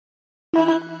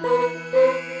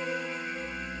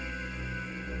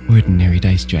Ordinary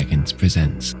Dice Dragons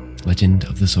presents Legend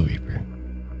of the Soul Reaper.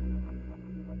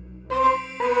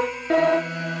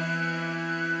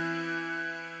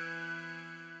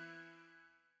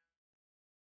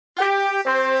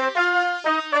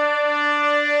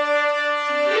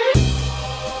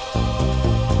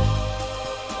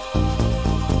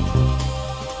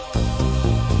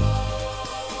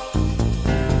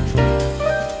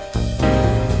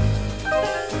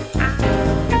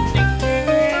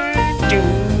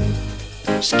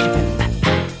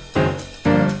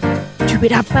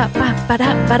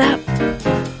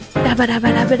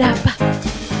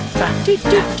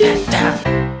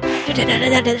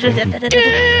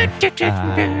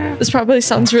 This probably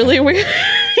sounds really weird.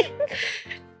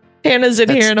 Hannah's in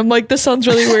here and I'm like, this sounds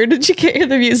really weird, and she can't hear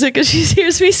the music and she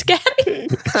hears me scatting.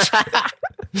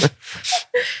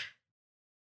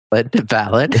 But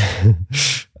valid.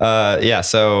 Yeah,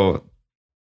 so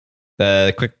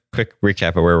the quick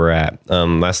recap of where we're at.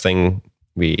 Last thing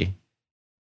we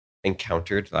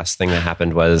encountered, last thing that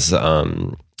happened was I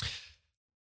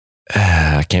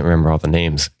can't remember all the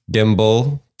names.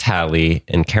 Gimbal, Tally,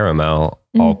 and Caramel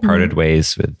all parted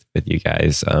ways with you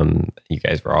guys. You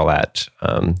guys were all at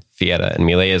Fietta and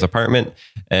Milea's apartment,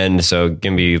 and so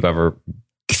Gimby lover.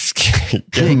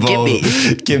 Gimbal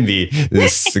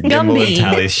this Gimbal and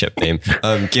Tally's ship name.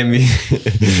 Gimme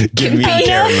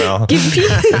Caramel.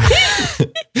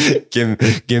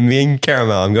 Gimme and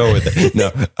Caramel. I'm going with it.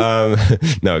 No,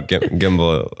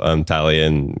 Gimbal, Tally,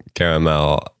 and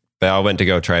Caramel. They all went to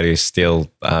go try to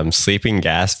steal sleeping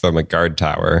gas from a guard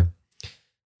tower,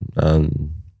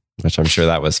 which I'm sure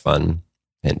that was fun.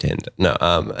 Hint, hint. No.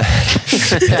 And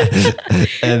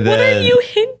then, what are you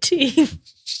hinting?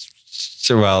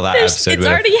 Well, that episode it's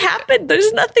already happened.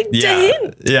 There's nothing to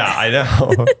hint. Yeah, I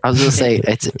know. I was going to say,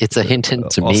 it's a hint to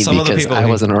me because I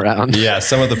wasn't around. Yeah,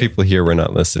 some of the people here were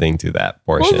not listening to that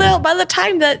portion. Well, by the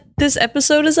time that this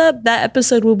episode is up, that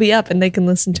episode will be up and they can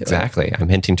listen to it. Exactly. I'm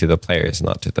hinting to the players,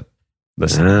 not to the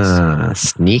listeners.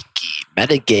 Sneaky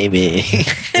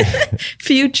metagaming.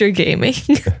 Future gaming.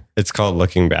 It's called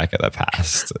looking back at the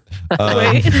past.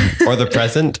 Wait. Or the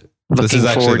present. Looking this is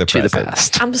actually forward the to present. the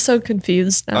past. I'm so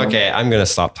confused now. Okay, I'm going to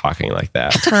stop talking like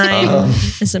that. Time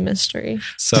is a mystery.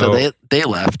 So they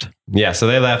left. Yeah, so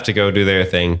they left to go do their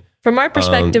thing. From our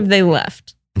perspective, they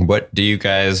left. What do you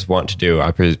guys want to do?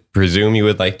 I presume you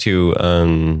would like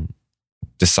to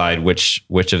decide which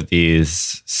of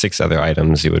these 6 other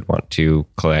items you would want to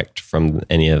collect from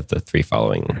any of the 3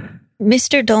 following.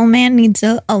 Mr. Dollman needs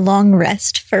a long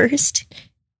rest first.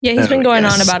 Yeah, he's been going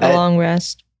on about a long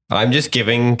rest. I'm just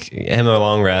giving him a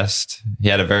long rest. He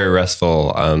had a very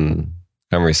restful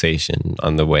conversation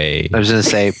on the way. I was going to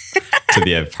say to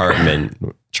the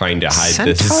apartment, trying to hide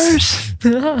centaurs?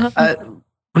 this.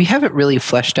 We haven't really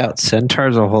fleshed out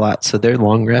centaurs a whole lot, so their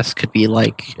long rest could be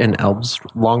like an elf's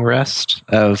long rest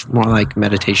of more like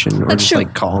meditation or That's just true.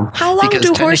 like calm. How long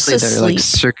do horses sleep?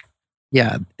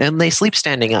 Yeah, and they sleep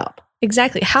standing up.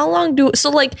 Exactly. How long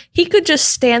he could just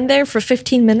stand there for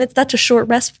 15 minutes. That's a short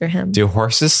rest for him. Do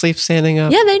horses sleep standing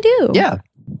up? Yeah, they do. Yeah.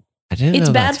 I didn't It's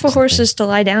know bad for horses to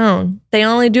lie down. They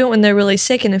only do it when they're really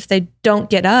sick. And if they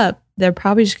don't get up, they're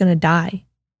probably just going to die.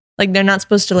 Like they're not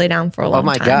supposed to lay down for a long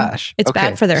time. Oh my gosh. It's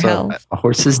bad for their health. A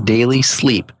horse's daily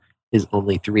sleep is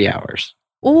only 3 hours.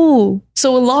 Ooh.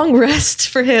 So a long rest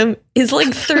for him is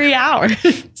like 3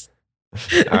 hours.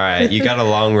 All right. You got a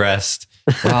long rest.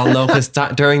 Well, no, because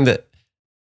during the...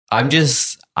 I'm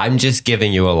just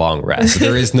giving you a long rest.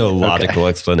 There is no logical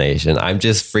explanation. I'm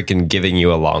just freaking giving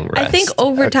you a long rest. I think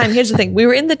over time, here's the thing. We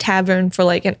were in the tavern for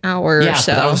like an hour or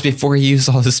so. Yeah, that was before he used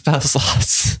all his spell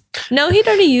slots. No, he'd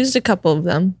already used a couple of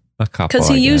them. A couple. Because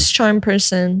he used Charm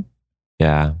Person.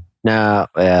 Yeah. No,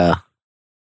 yeah,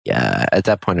 at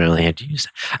that point I only had to use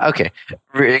it. Okay,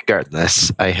 regardless,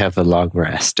 I have a long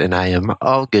rest and I am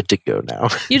all good to go now.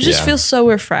 You just feel so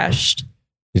refreshed.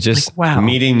 It's just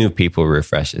meeting new people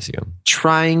refreshes you.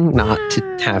 Trying not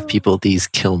to have people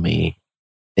kill me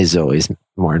is always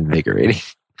more invigorating.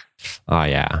 Oh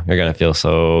yeah, you're gonna feel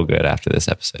so good after this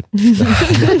episode.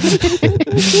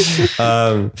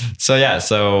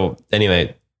 So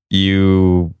anyway,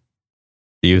 you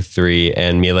 3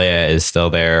 and Milea is still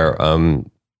there.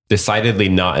 Decidedly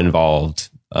not involved.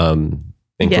 In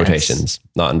quotations,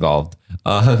 not involved.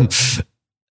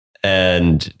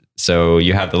 And so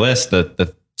you have the list,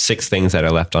 the 6 things that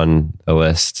are left on the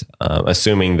list,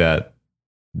 assuming that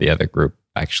the other group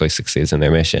actually succeeds in their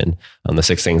mission. The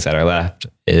 6 things that are left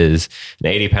is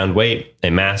an 80-pound weight, a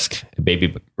mask, a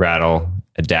baby rattle,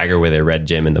 a dagger with a red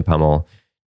gem in the pommel,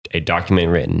 a document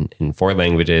written in 4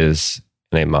 languages,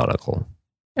 and a monocle.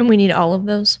 And we need all of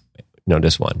those? No,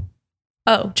 just one.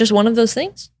 Oh, just one of those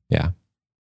things? Yeah.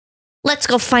 Let's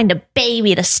go find a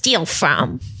baby to steal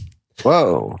from.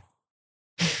 Whoa.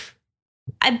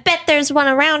 I bet there's one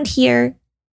around here.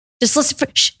 Just listen for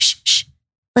shh.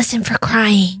 Listen for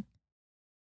crying.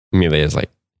 Amelia's like,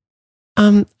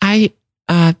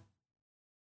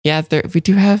 yeah, we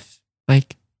do have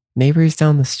like neighbors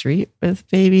down the street with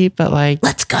baby, but like,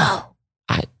 Let's go.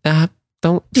 I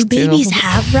don't. Do babies steal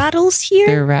have rattles here?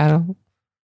 their rattle?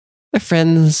 They're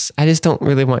friends. I just don't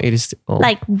really want you to steal.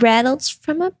 Like rattles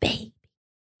from a baby.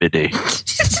 Biddy,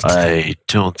 I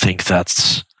don't think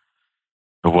that's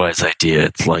a wise idea.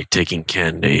 It's like taking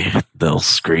candy. They'll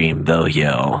scream, they'll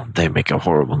yell, they make a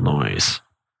horrible noise.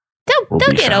 We'll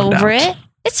They'll be get found over out. it.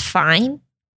 It's fine.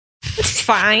 It's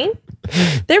fine.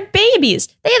 They're babies.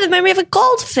 They have the memory of a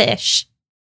goldfish.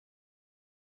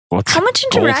 What's How much a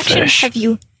interaction goldfish? have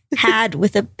you had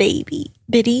with a baby,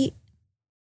 Biddy?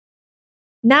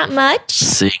 Not much.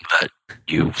 Seeing that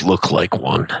you look like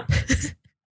one.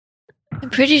 I'm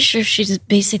pretty sure she's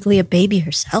basically a baby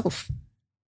herself.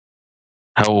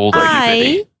 How old are you, I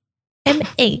Biddy? am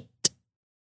 8.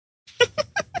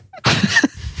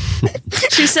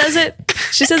 She says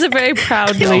it very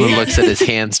proudly. Calvin looks at his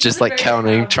hands, just like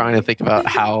counting, trying to think about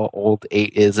how old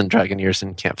 8 is in Dragon Years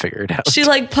and can't figure it out. She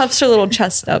like puffs her little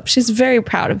chest up. She's very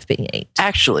proud of being 8.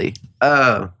 Actually,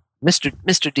 Mr.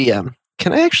 DM,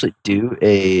 can I actually do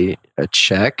a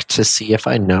check to see if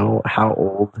I know how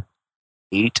old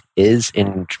 8 is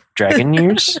in Dragon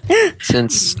Years?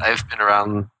 Since I've been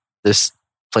around this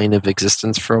plane of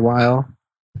existence for a while.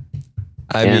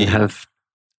 I and mean, have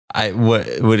what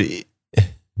would it,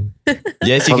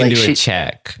 yes, you Well, can like do a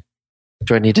check.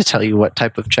 do I need to tell you what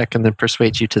type of check and then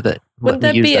persuade you to that? Wouldn't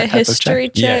that be a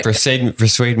history Yeah, check?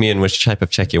 persuade me in which type of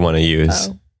check you want to use.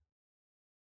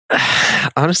 Oh.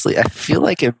 Honestly, I feel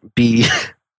like it'd be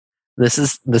this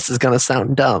is gonna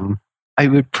sound dumb. I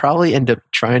would probably end up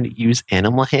trying to use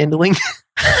animal handling.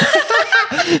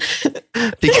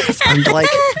 Because I'm like,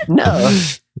 no.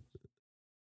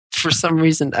 For some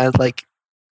reason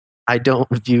I don't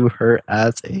view her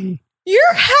as a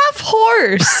You're half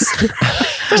horse.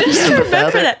 Just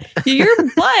remember that. Your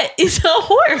butt is a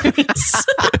horse.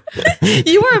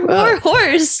 You are more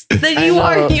horse than I you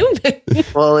are know. human.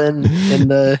 well in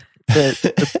the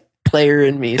player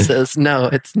in me says no,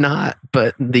 it's not,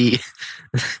 but the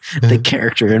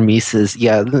character in me says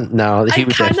yeah, no, he I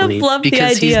would kind of definitely love the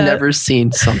because he's idea. never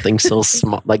seen something so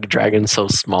small like a dragon so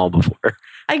small before.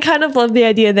 I kind of love the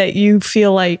idea that you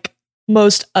feel like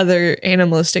most other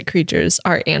animalistic creatures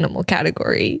are animal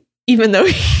category, even though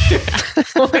you're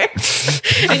horse.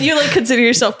 And you like consider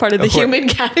yourself part of the Of course. human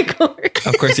category.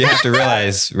 Of course, you have to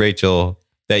realize, Rachel,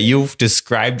 that you've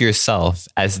described yourself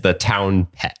as the town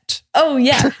pet. Oh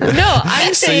yeah. No,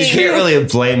 I'm So you saying can't really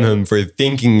blame him for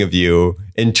thinking of you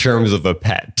in terms of a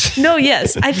pet. No,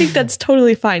 yes. I think that's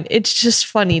totally fine. It's just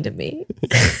funny to me.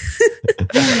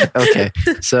 Okay,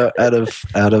 so out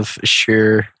of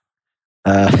sheer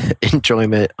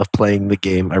enjoyment of playing the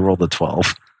game, I rolled a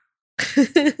 12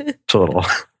 total.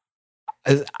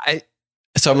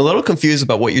 So I'm a little confused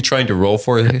about what you're trying to roll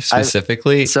for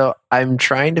specifically. So I'm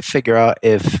trying to figure out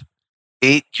if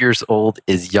 8 years old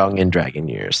is young in Dragon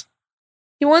Years.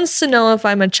 He wants to know if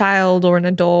I'm a child or an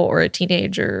adult or a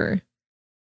teenager.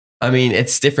 I mean,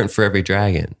 it's different for every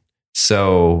dragon.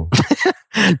 So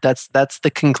That's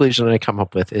the conclusion I come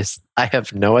up with. Is I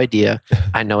have no idea.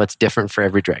 I know it's different for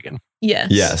every dragon. Yes.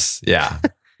 yes, yeah.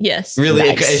 Yes. Really,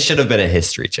 Nice. it should have been a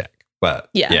history check. But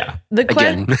Yeah. yeah.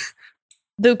 Again,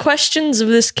 The questions of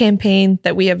this campaign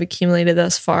that we have accumulated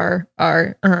thus far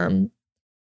are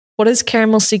what is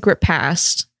Caramel's secret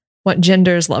past? What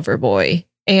gender is Loverboy?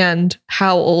 And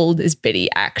how old is Biddy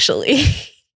actually?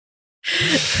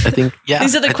 I think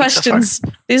These are the I think so far. questions.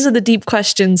 These are the deep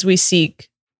questions we seek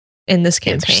in this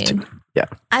Answers campaign. to.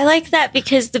 I like that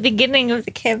because the beginning of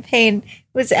the campaign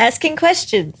was asking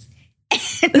questions.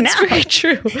 And That's now very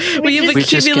true. We have We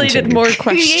just accumulated continue. more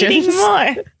creating questions.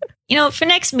 more. You know, for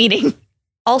next meeting.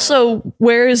 Also,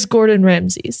 where is Gordon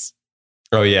Ramses?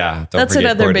 Oh yeah. Don't That's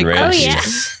forget another Gordon big Ramsay.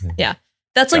 question.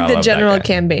 That's I like the love that general guy.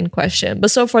 campaign question.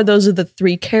 But so far, those are the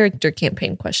 3 character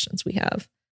campaign questions we have.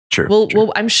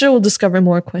 True. I'm sure we'll discover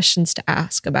more questions to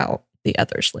ask about the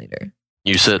others later.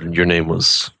 You said your name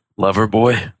was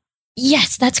Loverboy?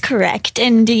 Yes, that's correct.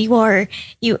 And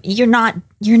you're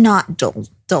not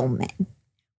dull man.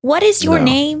 What is your No.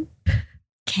 name?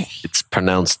 Okay. It's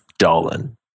pronounced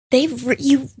Dolan.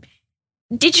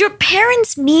 Did your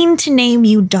parents mean to name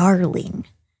you Darling?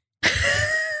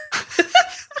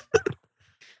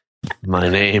 My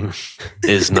name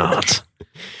is not.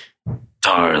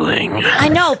 darling. I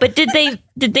know, but did they,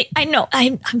 I know,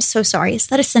 I'm so sorry. Is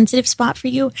that a sensitive spot for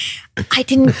you? I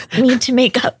didn't mean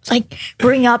to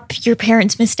bring up your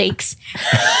parents' mistakes.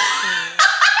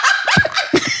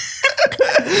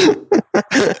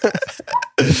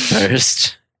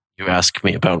 First, you ask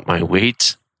me about my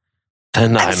weight.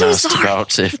 Then I'm so asked sorry.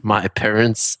 about if my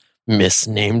parents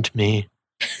misnamed me.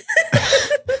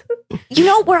 You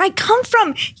know, where I come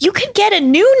from, you could get a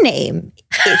new name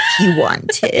if you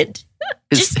wanted.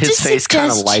 His Just face kind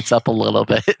of suggest- lights up a little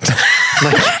bit.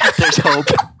 Like, there's hope.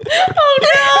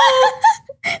 Oh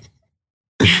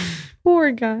no!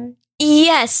 Poor guy.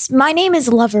 Yes, my name is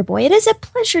Loverboy. It is a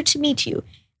pleasure to meet you.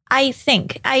 I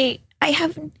think I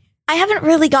haven't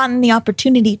really gotten the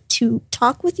opportunity to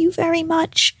talk with you very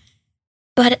much,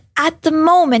 but at the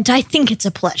moment, I think it's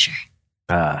a pleasure.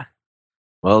 Well,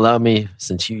 allow me,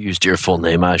 since you used your full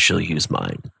name, I shall use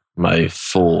mine. My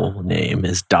full name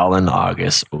is Dallin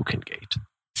August Oakengate.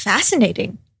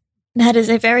 Fascinating. That is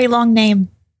a very long name.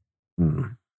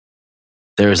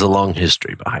 There is a long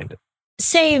history behind it.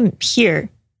 Same here.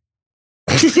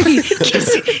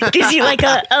 gives you like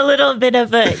a little bit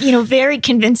of a, very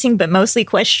convincing but mostly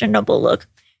questionable look.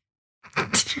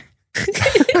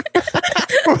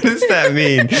 What does that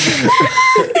mean?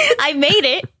 I made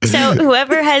it. So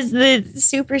whoever has the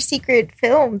super secret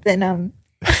film, then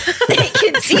they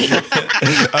can see.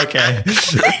 Okay.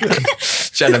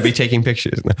 Jenna be taking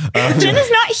pictures. Jenna's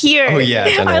not here. Oh, yeah,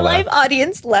 Jenna Our left. live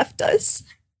audience left us.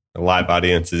 The live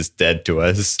audience is dead to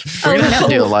us. We're going to have to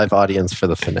do a no. live audience for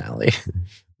the finale.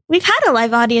 We've had a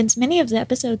live audience many of the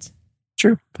episodes.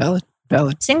 True. Valid.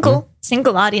 Single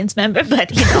audience member, but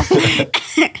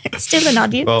still an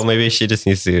audience. Well, maybe she just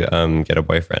needs to get a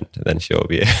boyfriend, and then she'll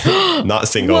be not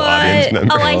single What? audience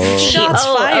member. Oh, I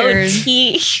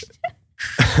see. Shots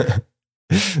fired.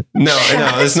 No,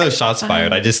 there's no shots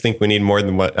fired. I just think we need more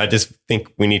than what. I just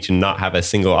think we need to not have a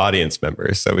single audience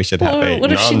member. So we should have a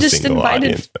What if she just non-single invited?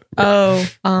 audience member.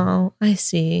 Oh, I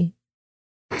see.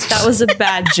 That was a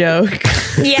bad joke.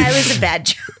 Yeah, it was a bad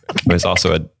joke. It was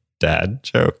also a dad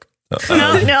joke.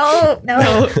 No.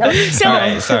 So, All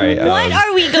right, sorry. what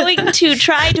are we going to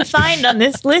try to find on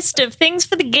this list of things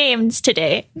for the games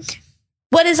today?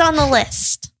 What is on the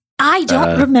list? I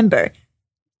don't remember.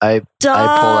 I pull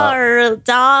out.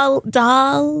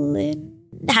 Darlin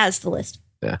has the list.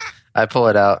 I pull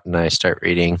it out and I start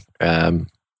reading.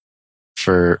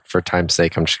 For time's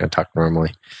sake, I'm just going to talk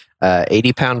normally.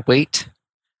 80-pound weight,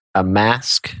 a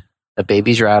mask, a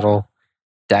baby's rattle,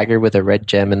 dagger with a red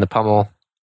gem in the pommel,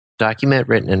 document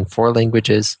written in 4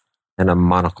 languages, and a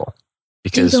monocle.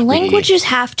 Do the languages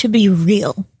have to be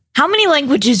real? How many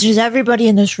languages does everybody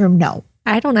in this room know?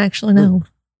 I don't actually know.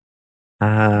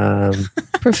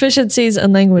 Proficiencies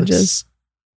and languages.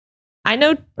 I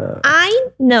know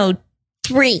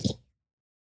 3.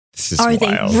 This is Are wild.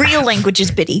 they real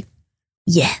languages, Biddy?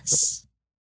 Yes.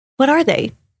 What are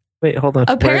they? Wait, hold on.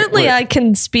 Apparently, Where- I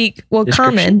can speak, Description.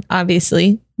 common,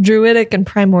 obviously, Druidic and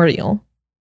Primordial.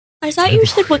 I thought you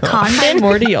said Wakandan.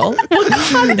 Primordial.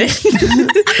 Wakandan.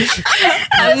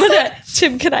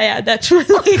 Tim, can I add that to my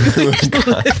language?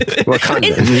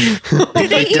 Wakanda. Do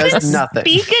they It does even nothing.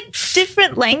 speak a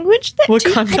different language? I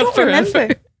Wakanda don't forever.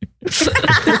 remember.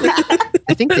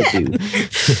 I think they do.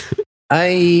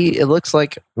 It looks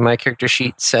like my character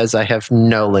sheet says I have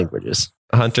no languages.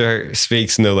 Hunter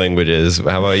speaks no languages.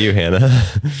 How about you, Hannah?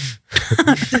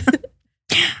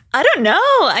 I don't know.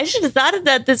 I should have thought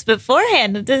about this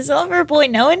beforehand. Does Loverboy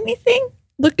know anything?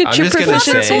 Look at I'm your just gonna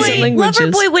proficiencies say- in languages.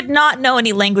 Loverboy would not know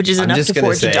any languages I'm enough just to gonna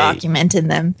forge a say- document in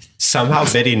them. Somehow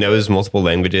Biddy knows multiple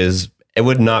languages. It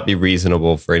would not be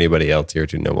reasonable for anybody else here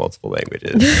to know multiple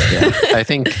languages. Yeah. I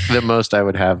think the most I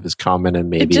would have is common and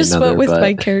It maybe just another. went with but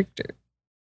my character.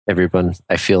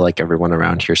 I feel like everyone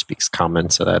around here speaks common,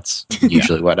 so that's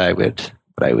usually what I would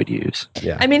use.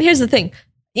 Yeah. I mean, here's the thing.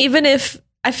 Even if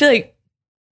I feel like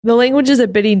the languages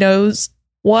that Biddy knows,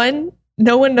 1,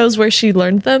 no one knows where she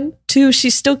learned them. 2, she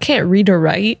still can't read or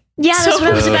write. Yeah, that's So-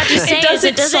 what I was about to say. It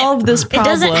doesn't solve this It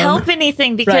problem. doesn't help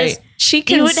anything because Right. She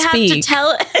can you would have to speak. tell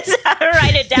us how to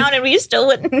write it down and we still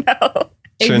wouldn't know.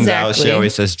 Turns out she Exactly.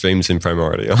 always says dreams in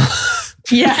primordial.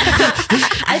 Yeah.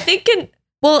 I think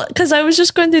because I was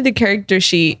just going through the character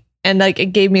sheet and like it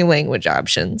gave me language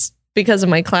options because of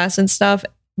my class and stuff.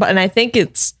 And I think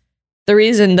it's the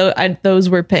reason those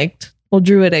were picked. Well,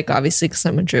 Druidic, obviously, because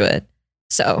I'm a Druid.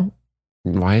 So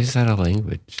Why is that a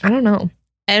language? I don't know.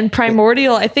 And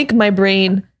Primordial, I think my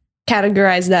brain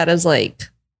categorized that as like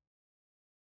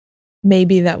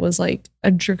maybe that was like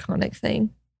a Draconic thing.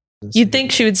 You'd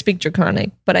think she would speak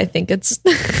Draconic, but I think it's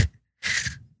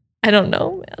I don't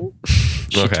know, man.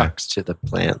 She Okay. talks to the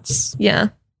plants. Yeah.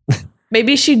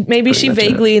 Maybe she much it.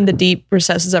 vaguely in the deep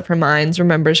recesses of her minds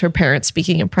remembers her parents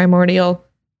speaking in primordial.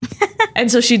 And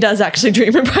so she does actually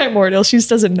dream in primordial. She just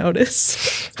doesn't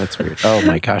notice. That's weird. Oh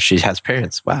my gosh, she has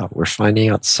parents. Wow, we're finding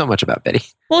out so much about Betty.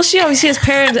 Well, she obviously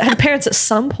had parents at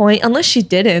some point, unless she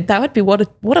didn't. That would be what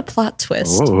a plot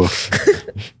twist. Oh,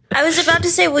 I was about to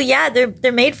say, well, yeah,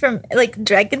 they're made from, like,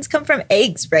 dragons come from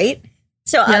eggs, right?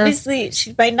 So obviously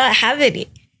she might not have any.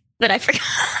 But I forgot.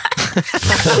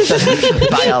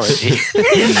 biology.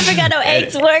 I forgot how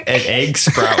eggs work. An egg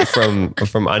sprout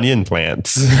from onion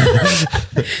plants.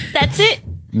 That's it.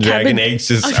 Dragon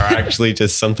eggs are actually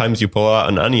just sometimes you pull out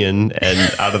an onion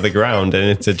and out of the ground and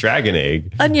it's a dragon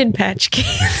egg. Onion Patch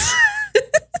Kids.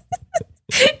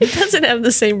 It doesn't have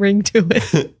the same ring to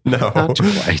it. No. Not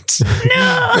quite. No.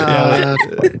 Not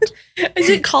quite. Is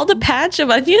it called a patch of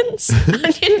onions?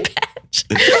 Onion patch.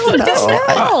 What is no. it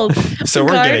called? So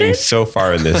we're Garden? getting so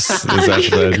far in this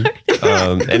episode.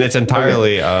 And it's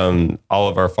entirely all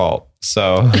of our fault.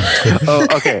 So Oh,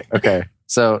 okay.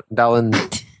 So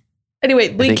Dallin, Anyway,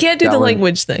 we think can't do that the one-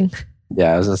 language thing.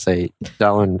 yeah, I was gonna say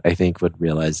Dallin, I think, would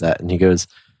realize that, and he goes,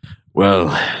 Well,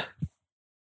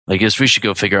 I guess we should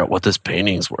go figure out what this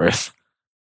painting's worth.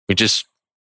 We just,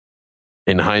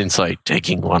 in hindsight,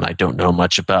 taking one I don't know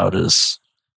much about is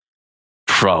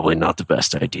probably not the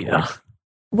best idea.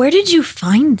 Where did you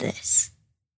find this?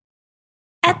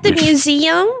 At the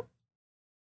museum?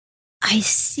 I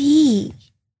see.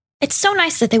 It's so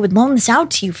nice that they would loan this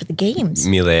out to you for the games.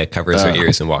 Milea covers her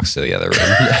ears and walks to the other room.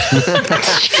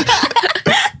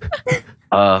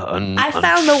 I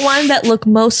found the one that looked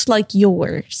most like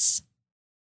yours.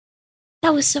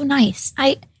 That was so nice.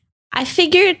 I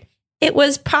figured it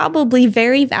was probably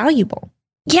very valuable.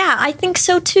 Yeah, I think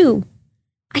so too.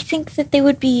 I think that they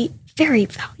would be very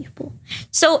valuable.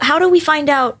 So how do we find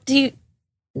out?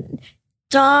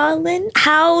 Darlin,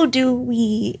 how do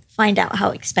we find out how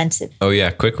expensive? Oh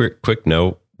yeah, quick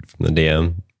note from the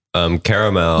DM.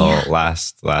 Caramel Yeah.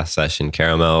 last session,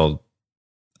 Caramel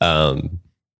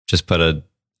just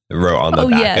wrote on the Oh,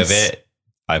 back yes. of it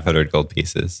 500 gold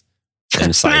pieces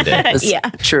and signed it. It's Yeah.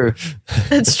 true.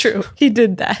 That's true. He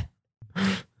did that.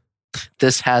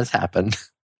 This has happened."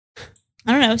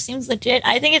 I don't know. Seems legit.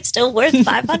 I think it's still worth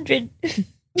 500.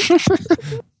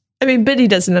 I mean, Biddy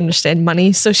doesn't understand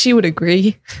money, so she would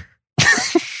agree.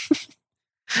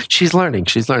 She's learning.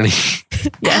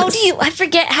 How do you? I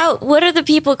forget how. What are the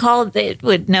people called that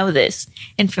would know this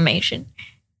information?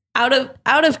 Out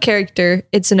of character,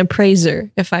 it's an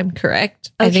appraiser, if I'm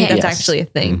correct. I think Okay. that's Yes. actually a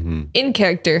thing. Mhm. In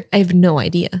character, I have no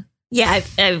idea. Yeah,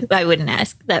 I wouldn't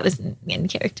ask. That was in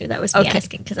character. That was me Okay.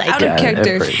 asking because I Out don't. of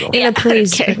character. appraisal. In Yeah, out of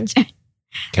appraiser. character.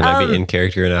 Can I Um, be in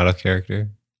character and out of character?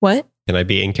 What? Can I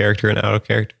be in character and out of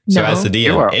character? So No. as the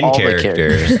You are DM, in all the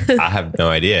character, I have no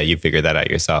idea. You figure that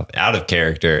out yourself. Out of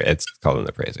character, it's called an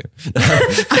appraiser.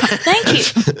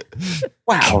 Thank you.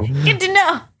 Wow. Good to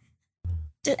know.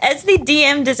 As the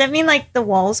DM, does that mean like the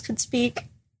walls could speak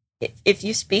if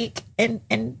you speak and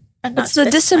I'm not It's the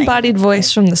specifying? disembodied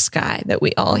voice from the sky that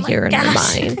we all Oh my hear in our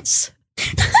gosh. minds.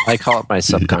 I call it my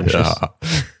subconscious.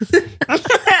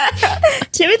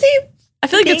 Timothy, I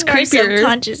feel like it's being our creepier.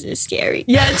 subconscious is scary.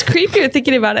 Yeah, it's creepier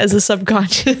thinking about it as a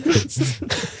subconscious.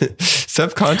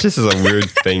 Subconscious is a weird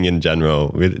thing in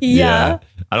general. Yeah.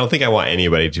 I don't think I want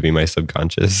anybody to be my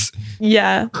subconscious.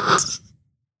 Yeah.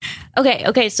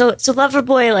 Okay. So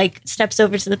Loverboy like steps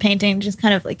over to the painting, just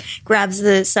kind of like grabs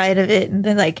the side of it, and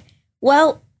then like,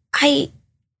 well,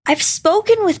 I've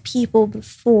spoken with people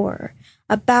before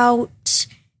about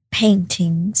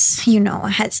paintings, you know,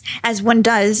 as one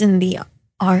does in the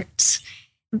arts,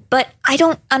 but I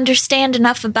don't understand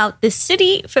enough about this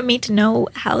city for me to know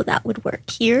how that would work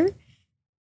here.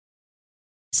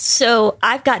 So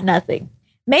I've got nothing.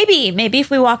 Maybe if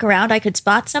we walk around, I could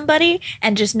spot somebody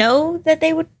and just know that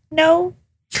they would know.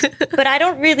 But I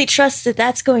don't really trust that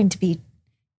that's going to be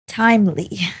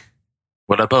timely.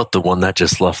 What about the one that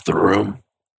just left the room?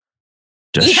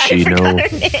 Does Yeah, she I forgot know?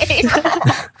 her name.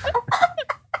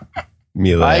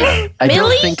 Mila. I don't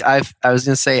Millie? think I was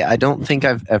gonna say I don't think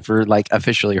I've ever like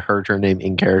officially heard her name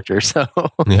in character, so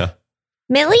Yeah.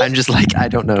 Millie? I'm just like I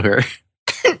don't know her.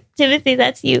 Timothy,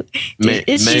 that's you.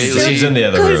 Is she still She's in the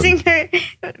other room. causing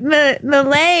her?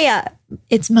 Malaya.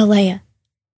 It's Malaya.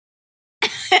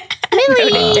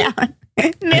 Millie. Down.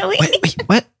 Millie. Wait,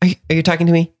 what? Are you talking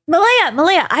to me?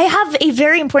 Malaya, I have a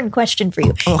very important question for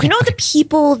you. Okay. You know the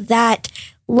people that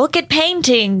look at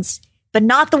paintings, but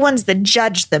not the ones that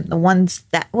judge them, the ones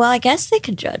that, well, I guess they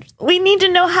could judge. We need to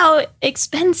know how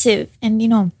expensive and, you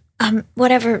know,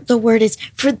 whatever the word is,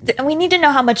 we need to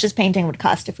know how much this painting would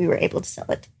cost if we were able to sell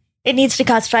it. It needs to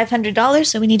cost $500,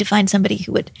 so we need to find somebody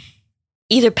who would,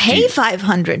 either pay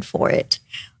 500 for it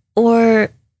or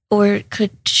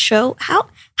could show how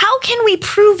can we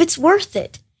prove it's worth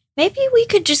it? Maybe we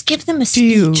could just give them a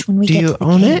speech when we get to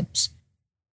the games.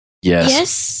 Yes.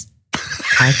 Yes.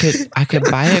 I could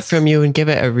buy it from you and give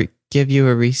you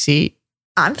a receipt.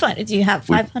 I'm fine. Do you have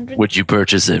 500? Would you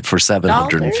purchase it for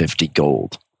 750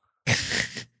 gold?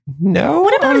 No.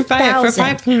 What about I would buy it for 1,000?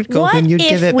 500 gold What and you'd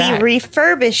give if it we back.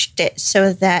 refurbished it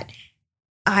so that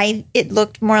it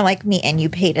looked more like me and you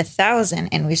paid 1,000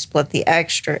 and we split the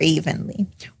extra evenly?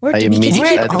 Or do we get to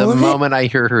keep At all the of it? moment I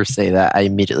hear her say that, I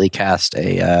immediately cast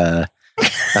a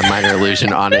minor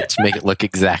illusion on it to make it look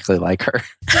exactly like her.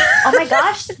 Oh my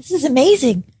gosh, this is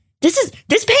amazing.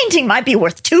 This painting might be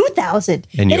worth 2,000.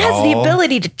 And It has the y'all-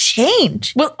 ability to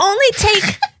change. We'll only take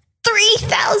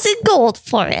 3,000 gold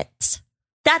for it.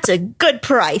 That's a good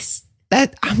price.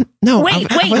 No. Wait,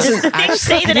 does the thing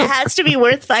say that it has to be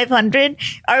worth 500?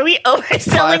 Are we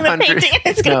overselling the 500. painting and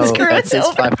it's going to No, screw it us says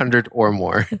over? 500 or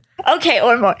more. Okay,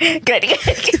 or more. Good.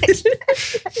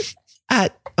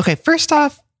 Okay, first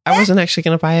off, I wasn't actually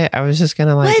going to buy it. I was just going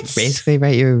to basically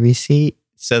write you a receipt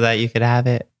so that you could have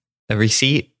it. A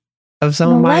receipt of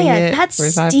someone buying Malaya, it that's for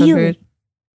stealing.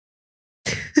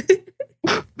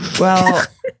 500. Well,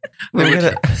 we're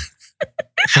going to...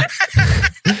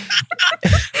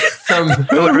 I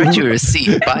would write you a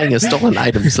receipt buying a stolen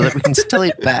item so that we can steal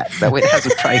it back. That way it has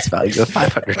a price value of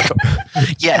 500 gold.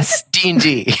 Yes,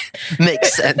 D&D.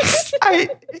 Makes sense.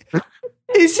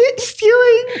 Is it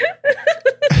stealing?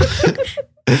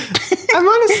 I'm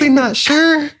honestly not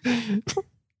sure. The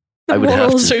I would have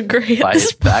morals to are great. Buy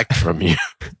it back from you.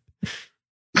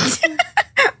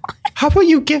 How about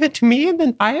you give it to me and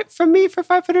then buy it from me for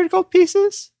 500 gold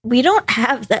pieces? We don't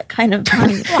have that kind of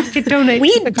money. I could donate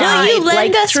We to the died you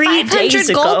lend like us 3 days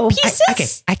 500 gold ago.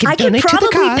 pieces? I can I could donate to the probably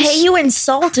cause. pay you in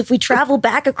salt if we travel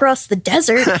back across the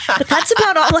desert, but that's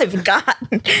about all I've got.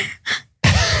 You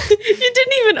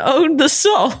didn't even own the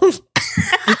salt.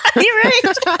 You're right.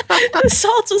 The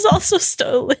salt was also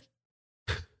stolen.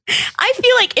 I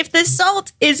feel like if the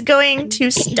salt is going to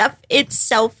stuff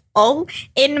itself all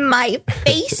in my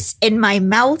face, in my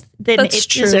mouth, then That's it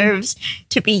true. deserves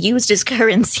to be used as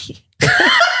currency.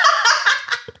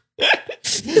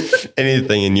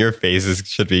 Anything in your faces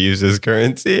should be used as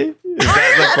currency? Is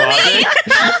that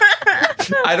the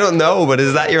logic? I don't know, but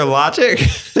is that your logic?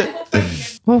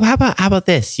 Well, how about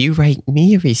this? You write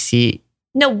me a receipt.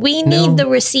 No, we No. need the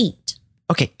receipt.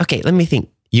 Okay, let me think.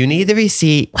 You need the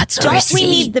receipt. What's a Don't receipt? we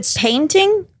need the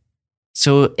painting?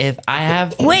 So if I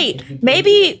have... Wait,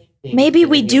 maybe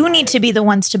we do need to be the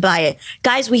ones to buy it.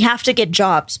 Guys, we have to get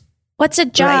jobs. What's a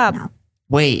right job? now.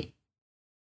 Wait,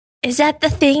 Is that the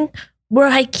thing where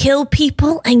I kill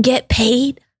people and get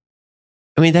paid?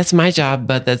 I mean, that's my job,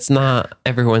 but that's not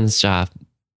everyone's job.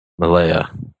 Malaya,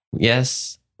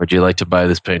 Yes? would you like to buy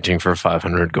this painting for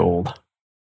 500 gold?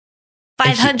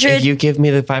 500. If you give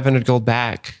me the 500 gold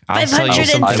back, I'll sell you 503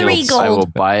 something else. I will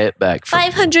gold. buy it back from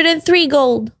 503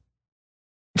 gold.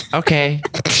 Okay,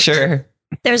 sure.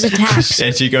 There's a tax.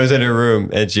 And she goes in her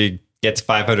room and she gets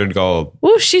 500 gold.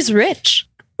 Ooh, she's rich.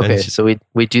 Okay, And so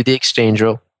we do the exchange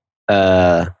roll.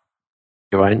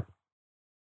 Divine.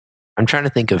 I'm trying to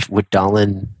think of, would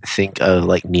Dahlin think of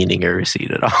like needing a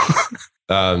receipt at all?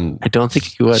 I don't think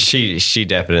he would. she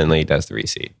definitely does the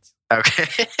receipts. Okay.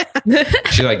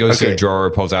 She like goes to Okay. a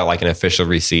drawer, pulls out like an official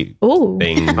receipt Ooh.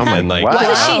 thing, Oh my- and like wow. Why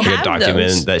does she a have document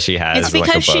those? that she has. It's in, like,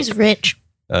 a because book. she's rich.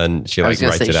 And she I like was gonna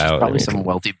writes say it she's out. probably and some everything.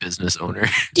 wealthy business owner.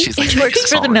 She's She like, works "This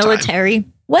for all the time." military.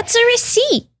 What's a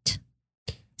receipt?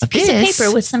 It's a piece of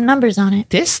paper with some numbers on it.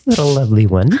 This little lovely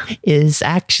one is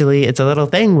actually, it's a little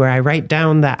thing where I write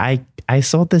down that I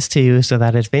sold this to you so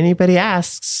that if anybody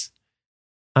asks,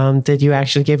 did you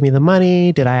actually give me the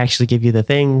money? Did I actually give you the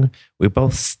thing?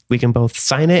 We can both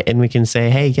sign it and we can say,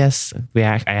 hey, yes,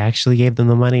 I actually gave them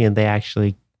the money and they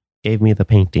actually gave me the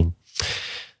painting.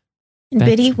 And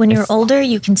That's- Biddy, when you're it's- older,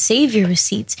 you can save your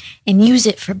receipts and use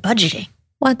it for budgeting.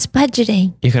 What's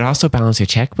budgeting? You could also balance your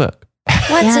checkbook. What's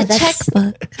Yeah, a that's-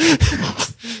 checkbook?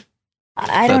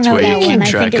 I don't That's know where that you one. keep I think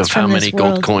track it's of how from many this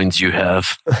gold world. coins you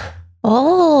have.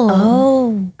 Oh.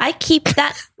 Oh, I keep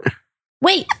that.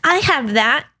 Wait, I have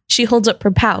that. She holds up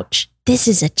her pouch. This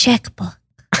is a checkbook.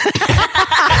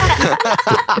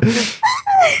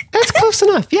 That's close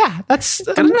enough. Yeah, that's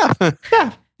Good enough.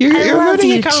 yeah. You're I love running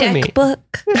you, economy. checkbook.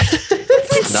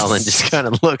 Dahlin just kind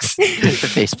of looks at the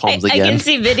face palms I again. can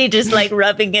see Biddy just like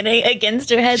rubbing it against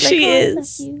her head. She like,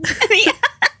 is. "Oh, I love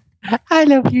you." I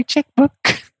love you,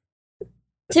 checkbook.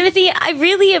 Timothy, I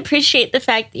really appreciate the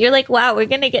fact that you're like, wow, we're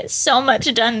going to get so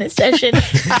much done this session.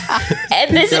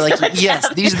 And this They're is like, what's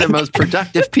yes, these are the happening." most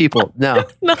productive people. No,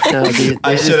 No.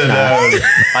 I should have known.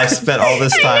 I spent all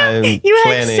this time You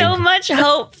planning. had so much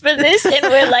hope for this, and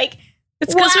we're like,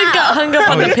 It's because we Wow. got hung up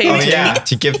on the Oh painting. yeah,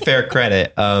 to give fair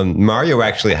credit, Mario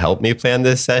actually helped me plan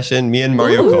this session. Me and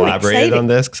Mario Ooh, collaborated exciting. on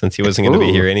this since he wasn't going to be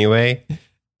Ooh. here anyway.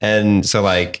 And so,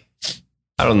 like,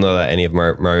 I don't know that any of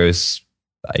Mario's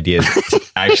ideas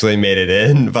actually made it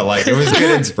in, but like, it was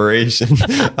good inspiration.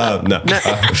 No.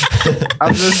 I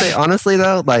was gonna say, honestly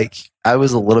though, like I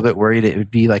was a little bit worried it would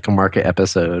be like a market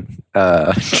episode,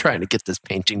 trying to get this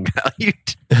painting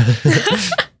valued.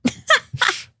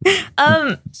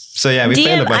 So yeah, we DM,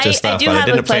 planned a bunch I of stuff, do but I have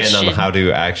a didn't plan on question. how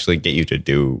to actually get you to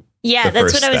do. yeah, The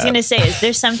that's first what I was step. going to say. Is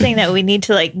there something that we need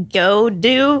to like go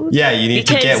do? Yeah, you need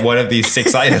to Because- get one of these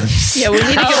 6 items. Yeah, we need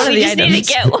to get one of we the just items. need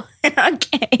to get one.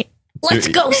 Okay. Let's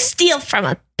go steal from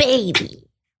a baby.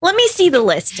 Let me see the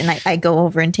list. And I go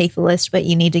over and take the list, but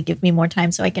you need to give me more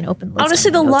time so I can open the list. Honestly,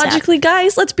 on though, the notes app. logically,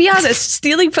 guys, let's be honest.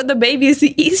 Stealing from the baby is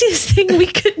the easiest thing we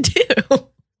could do.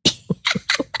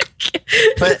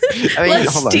 But I mean,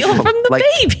 Let's hold on, steal from the like,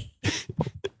 baby.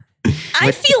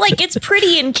 I feel like it's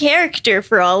pretty in character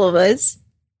for all of us.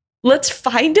 Let's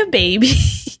find a baby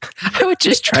I would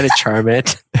just try to charm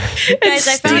it. and Guys,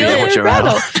 I found steal it. their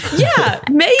rattle. Yeah,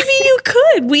 maybe you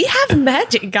could. We have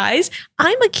magic, guys.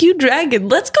 I'm a cute dragon.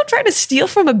 Let's go try to steal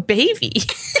from a baby.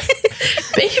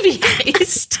 Baby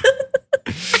heist.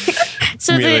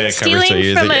 So Amelia the covers her stealing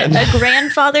ears from again. a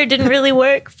grandfather didn't really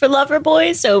work for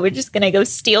Loverboy, so we're just gonna go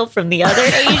steal from the other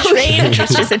age range,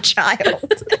 which is a child.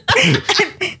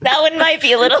 That one might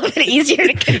be a little bit easier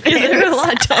to convince. They're a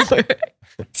lot dumber.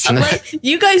 I'm like,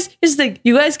 you guys, here's the thing.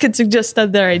 You guys can suggest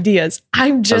other ideas.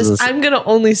 I'm gonna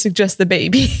only suggest the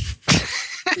baby.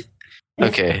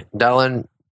 Okay, Dallin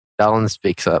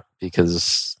speaks up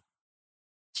because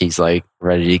he's like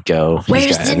ready to go. He's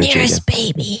Where's got the energy nearest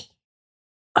baby?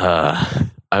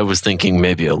 I was thinking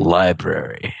maybe a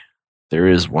library. There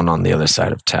is one on the other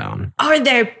side of town. Are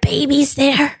there babies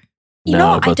there? You No,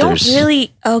 know, I but don't there's-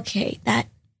 really. Okay, that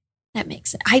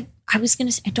makes sense. I was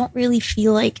gonna say I don't really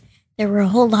feel like there were a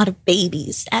whole lot of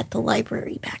babies at the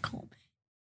library back home.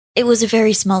 It was a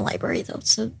very small library though,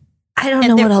 so I don't And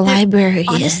know there- what a there- library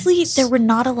honestly, is. there were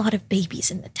not a lot of babies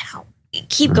in the town.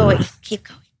 Keep going. Keep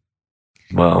going.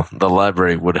 Well, the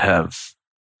library would have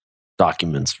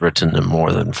documents written in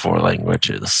more than 4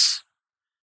 languages.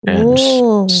 And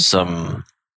Ooh. some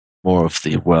more of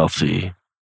the wealthy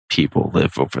people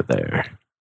live over there.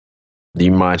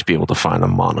 You might be able to find a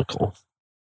monocle.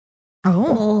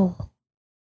 Oh,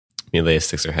 Amelia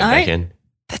sticks her head All back right. in.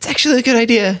 That's actually a good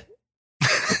idea.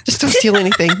 Just don't steal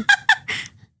anything.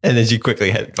 And then she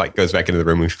quickly goes back into the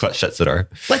room and shuts the door.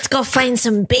 Let's go find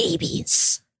some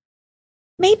babies.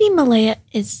 maybe Malaya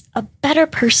is a better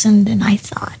person than I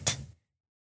thought.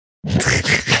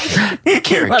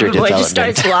 Character Loverboy just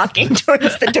development. starts walking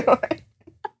towards the door.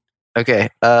 Okay.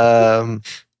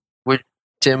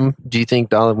 Tim, do you think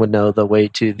Dallin would know the way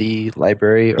to the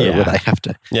library, or Yeah. would I have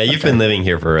to? Yeah, you've Okay. been living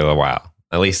here for a while,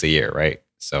 at least a year, right?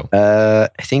 So I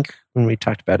think when we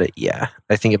talked about it, yeah,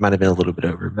 I think it might have been a little bit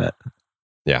over, but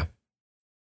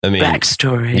I mean,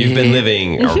 backstory. you've been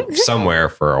living somewhere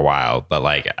for a while, but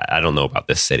like I don't know about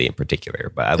this city in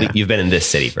particular. But at least you've been in this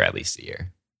city for at least a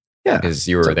year. Yeah. because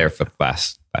you were there for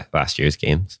last year's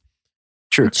games.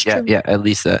 True. It's Yeah, true. yeah. At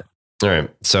least that. All right,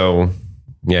 so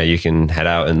yeah, you can head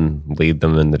out and lead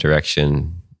them in the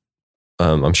direction.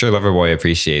 I'm sure Loverboy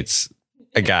appreciates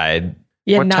a guide.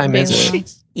 Yeah, What not time being is it?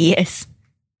 lost. Yes.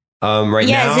 Right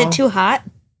yeah, now, is it too hot?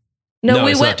 No, No,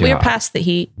 we it's not too we're hot. past the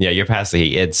heat. Yeah, you're past the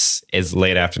heat. It's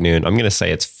late afternoon. I'm gonna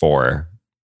say it's 4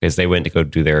 because they went to go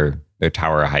do their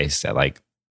tower heist at like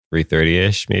 3:30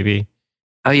 ish, maybe.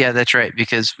 Oh yeah, that's right.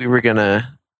 Because we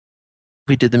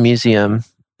did the museum,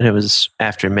 and it was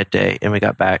after midday, and we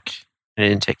got back, and it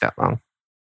didn't take that long.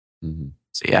 Mm-hmm.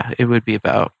 So yeah, it would be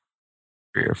about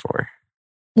 3 or 4.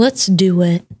 Let's do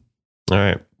it. All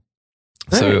right.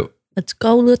 So Let's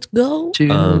go. Let's go. To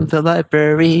the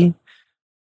library.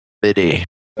 Biddy,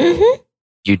 Mm-hmm.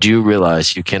 you do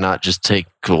realize you cannot just take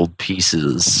gold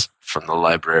pieces from the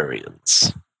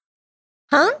librarians.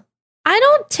 Huh? I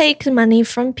don't take money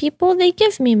from people. They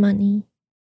give me money.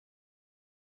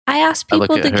 I ask I look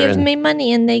people to at her give and- me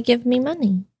money, and they give me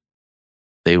money.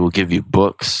 They will give you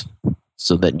books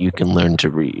so that you can learn to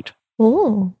read.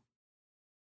 Oh.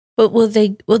 But will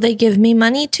they give me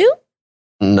money too?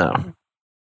 No.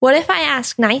 What if I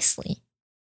ask nicely?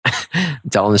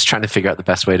 Dallin is trying to figure out the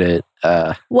best way to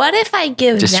What if I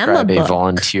give them a describe a book?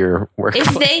 volunteer If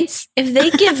workplace.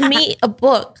 they give me a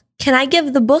book, can I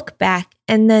give the book back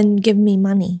and then give me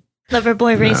money.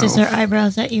 Loverboy raises No. her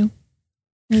eyebrows at you,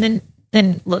 and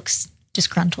then looks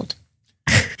disgruntled.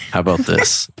 How about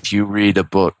this? If you read a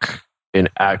book and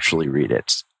actually read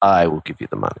it, I will give you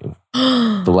the money.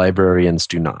 The librarians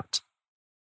do not.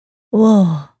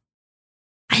 Whoa.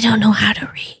 I don't know how to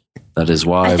read. That is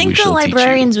why I we think the shall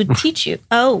librarians would teach you.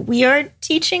 Oh, we are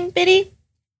teaching Biddy?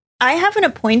 I have an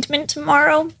appointment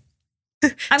tomorrow. I'm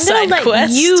going Side to let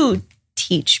quest. you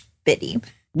teach Biddy.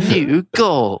 New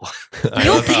goal. I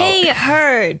You'll love how- pay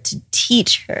her to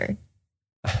teach her.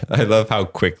 I love how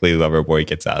quickly Loverboy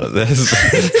gets out of this.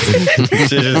 She's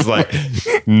just like,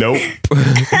 nope.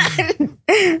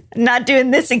 Not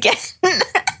doing this again.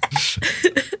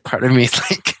 Part of me is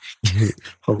like,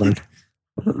 hold on.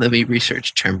 Let me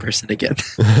research charm person again.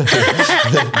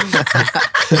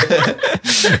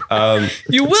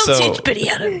 You will So- teach Biddy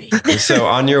how to read. So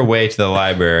on your way to the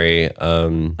library, Oh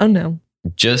no.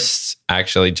 just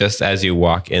as you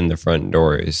walk in the front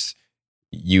doors,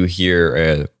 you hear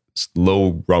a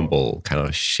low rumble kind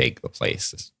of shake the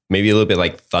place. Maybe a little bit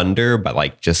like thunder, but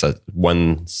like just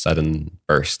one sudden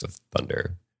burst of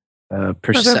thunder. Loverboy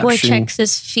Perception. checks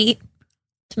his feet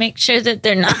to make sure that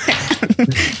they're not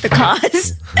the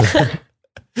cause.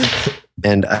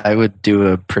 And I would do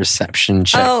a perception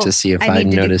check Oh, to see if I I need to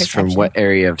do notice from perception. what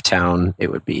area of town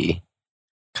it would be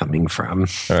coming from.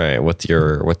 All right, what's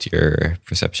your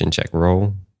perception check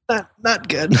roll? Not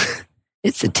good.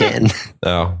 It's a 10.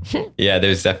 Oh, yeah,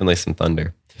 there's definitely some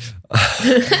thunder.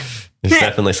 There's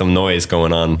definitely some noise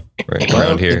going on right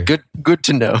around here. Good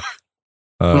to know.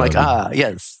 I'm like, Um,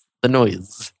 yes, the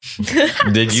noise.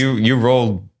 Did you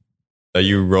roll? Are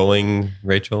you rolling,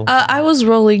 Rachel? I was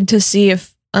rolling to see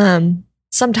if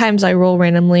sometimes I roll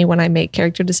randomly when I make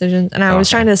character decisions, and I was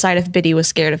Okay. trying to decide if Biddy was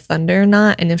scared of thunder or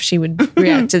not, and if she would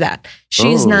react to that.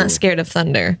 She's Oh. not scared of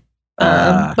thunder,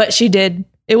 Ah. but she did.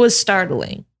 It was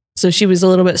startling, so she was a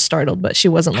little bit startled, but she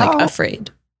wasn't like How- afraid.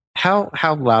 How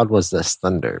loud was this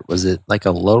thunder? Was it like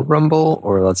a low rumble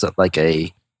or was it like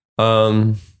a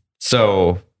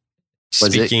So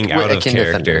was speaking it out of akin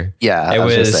to thunder? character, Yeah, it I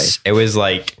was gonna say. was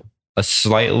like a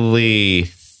slightly,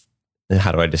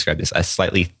 how do I describe this? A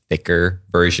slightly thicker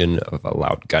version of a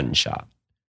loud gunshot.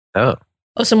 Oh,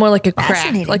 Oh, so more like a crack,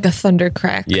 Fascinating. like a thunder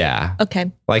crack. Yeah,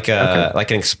 Okay. like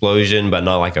like an explosion, but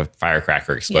not like a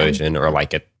firecracker explosion or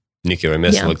like a nuclear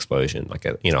missile Yeah. explosion, like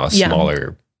a Yeah.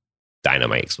 smaller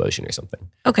dynamite explosion or something.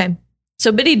 Okay.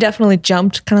 So Biddy definitely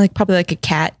jumped, kind of like probably like a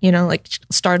cat, like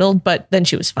startled, but then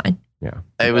she was fine.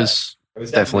 I was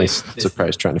definitely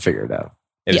surprised trying to figure it out.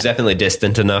 It was Yeah. definitely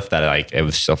distant enough that like it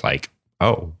was just like,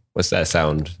 oh, what's that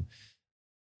sound?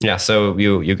 Yeah. So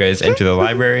you guys enter the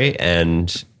library,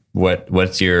 and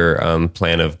what's your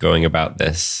plan of going about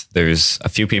this? There's a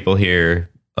few people here.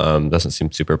 Doesn't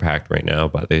seem super packed right now,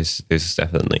 but there's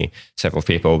definitely several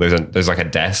people. There's like a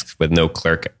desk with no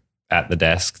clerk at the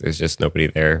desk. There's just nobody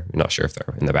there. I'm not sure if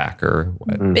they're in the back or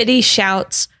what. Mm. Biddy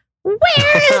shouts, "Where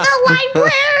is the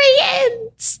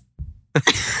librarians?"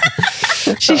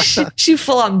 she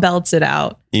full on belts it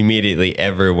out. Immediately,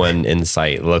 everyone in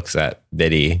sight looks at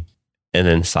Biddy and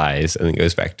then sighs and then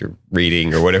goes back to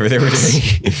reading or whatever they were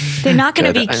doing. They're not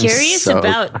going to Good. be I'm curious so-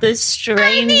 about the strange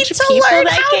I need to people learn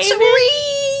that how came to in.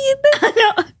 read.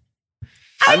 No.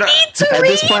 I'm not- at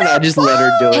this point, I just let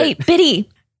her do Hey, it.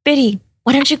 Biddy,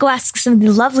 why don't you go ask some of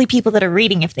the lovely people that are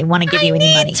reading if they want to give you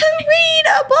any money? to read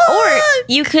a book. Or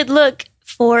you could look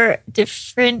for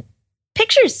different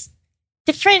pictures.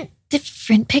 Different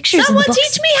pictures in the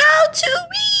books. me how to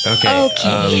read. Okay.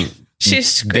 Okay.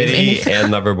 She's screaming. Biddy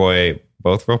and Loverboy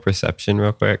both roll perception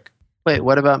real quick. Wait,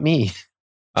 what about me?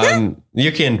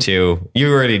 You can too.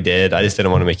 You already did. I just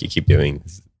didn't want to make you keep doing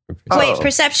this. Wait, Oh.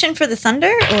 perception for the thunder?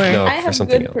 Or No, I for have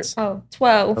something good. else.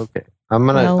 12. Okay, I'm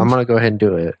gonna go ahead and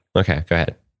do it. Okay, go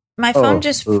ahead. my phone Oh,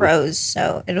 just ooh. froze,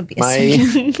 so it'll be a My-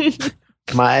 second.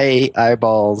 My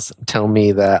eyeballs tell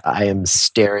me that I am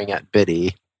staring at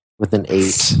Biddy with an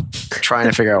 8, trying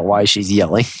to figure out why she's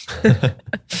yelling.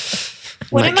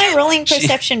 What Like, am I rolling she-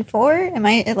 perception for? Am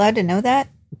I allowed to know that?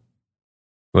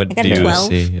 What I got do a you 12.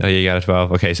 see? Oh, you got a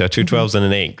 12. Okay, so 2 12s and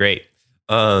an 8. Great.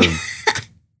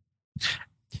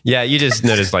 Yeah, you just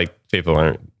notice like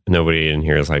nobody in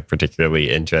here is like particularly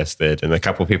interested. And a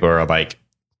couple people are like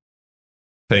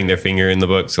putting their finger in the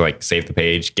book to like save the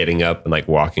page, getting up and like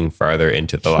walking farther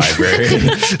into the library.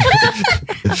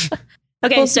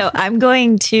 Okay, so I'm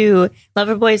going to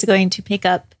Loverboy is going to pick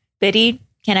up Biddy.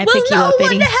 Can I pick you up,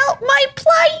 Biddy? help my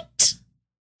plight.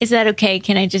 Is that okay?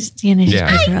 Can I just Yeah.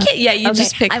 pick her up? Yeah, you Okay,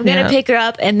 just pick. I'm me gonna up. pick her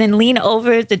up and then lean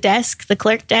over the desk, the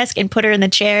clerk desk, and put her in the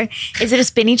chair. Is it a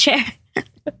spinny chair?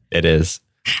 It is.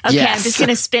 Okay, Yes. I'm just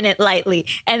gonna spin it lightly,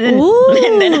 and then Ooh.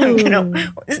 and then I'm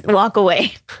gonna walk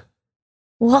away.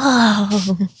 Whoa.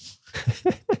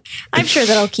 I'm sure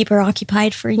that I'll keep her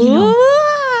occupied for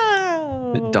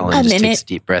Whoa. Dolan A just minute. takes a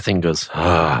deep breath and goes,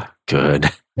 "Ah, good."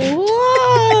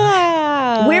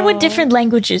 Whoa. Where would different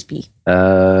languages be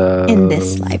in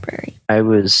this library? I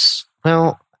was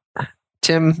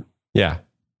Tim. Yeah.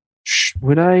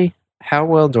 Would I? How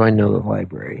well do I know the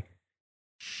library?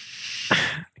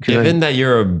 'Cause Given that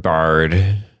you're a bard,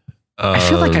 I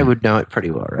feel like I would know it pretty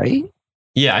well, right?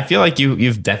 Yeah, I feel like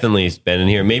you've definitely been in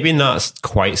here. Maybe not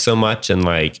quite so much in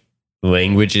like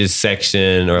languages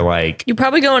section or like You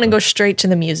probably go in and go straight to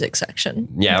the music section.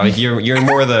 yeah, like you're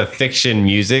more the fiction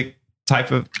music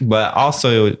type of, but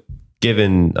also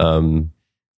given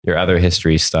your other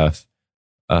history stuff,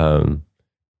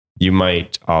 you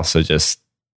might also just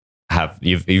have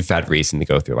you've had reason to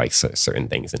go through like certain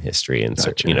things in history and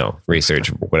Gotcha. research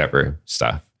whatever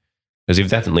stuff because you've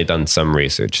definitely done some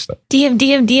research stuff.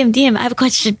 DM, I have a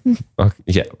question. Okay,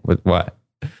 yeah, what?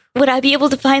 Would I be able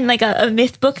to find like a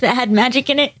myth book that had magic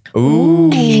in it? Ooh.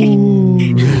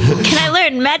 Can I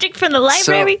learn magic from the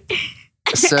library?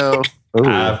 So,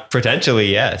 ooh,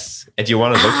 Potentially, yes. If you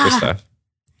want to look for stuff.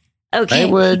 Okay. I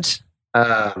would.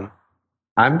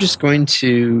 I'm just going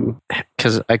to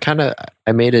because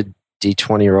I made a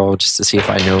D20 roll just to see if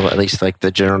I know at least like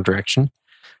the general direction.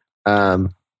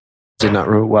 Did not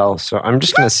roll well, so I'm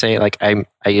just going to say like I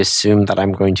assume that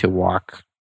I'm going to walk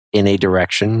in a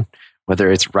direction.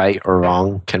 Whether it's right or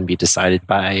wrong can be decided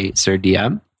by Sir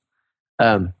DM.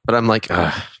 But I'm like,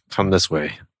 come this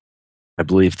way. I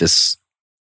believe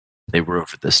they were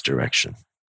over this direction.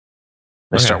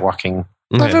 I Okay. start walking.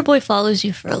 Okay. Loverboy follows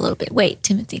you for a little bit. Wait,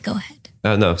 Timothy, go ahead.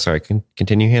 No, sorry.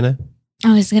 Continue, Hannah.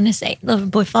 I was going to say,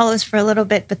 Loverboy follows for a little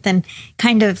bit, but then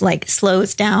kind of like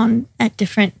slows down at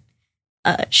different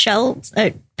shelves,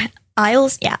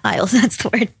 aisles. Yeah, aisles, that's the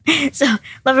word. So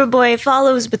Loverboy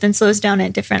follows, but then slows down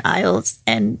at different aisles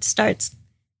and starts,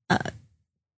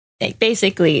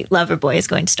 basically, Loverboy is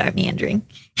going to start meandering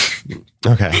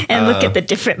Okay. and look at the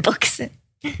different books.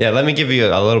 Yeah, let me give you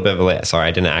a little bit of a sorry,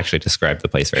 I didn't actually describe the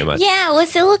place very much. Yeah,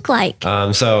 what's it look like?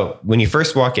 So when you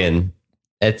first walk in,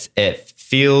 it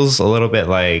feels a little bit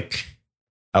like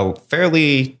a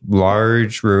fairly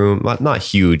large room, not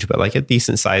huge, but like a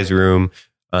decent sized room.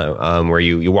 Where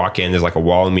you walk in, there's like a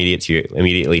wall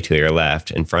immediately to your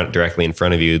left. Directly in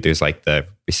front of you, there's like the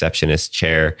receptionist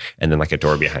chair, and then like a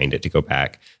door behind it to go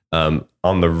back. On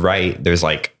the right, there's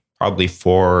like probably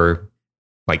 4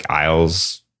 like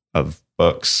aisles of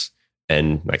books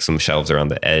and like some shelves around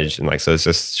the edge, and like so it's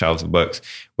just shelves of books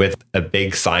with a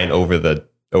big sign over the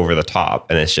top,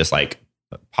 and it's just like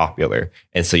popular.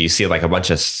 And so you see like a bunch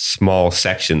of small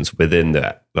sections within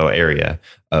that little area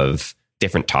of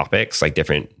different topics, like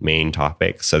different main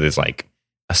topics. So there's like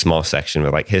a small section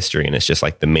with like history, and it's just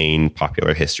like the main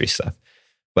popular history stuff.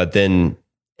 But then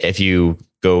if you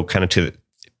go kind of to the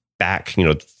back,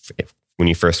 when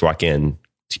you first walk in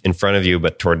front of you,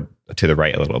 but to the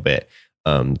right a little bit,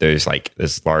 there's like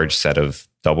this large set of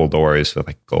double doors with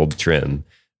like gold trim.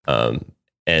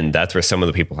 And that's where some of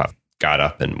the people have got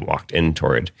up and walked in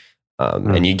toward.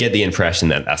 And you get the impression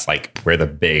that that's like where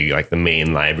the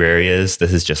main library is.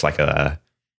 This is just like an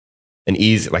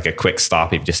easy, like a quick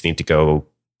stop. If you just need to go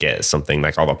get something,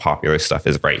 like all the popular stuff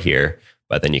is right here,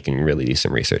 but then you can really do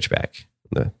some research back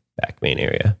in the back main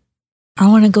area. I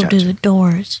want to go to the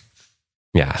doors.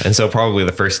 Yeah. And so probably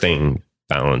the first thing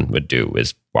Fallon would do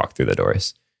is walk through the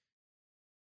doors.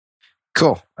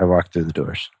 Cool. I walk through the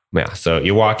doors. Yeah. So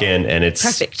you walk in and it's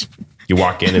Perfect. You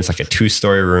walk in, it's like a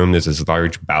 2-story room. There's this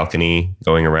large balcony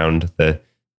going around the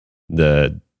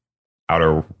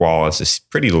outer wall. It's this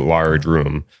pretty large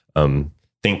room.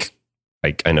 Think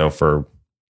like, I know for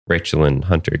Rachel and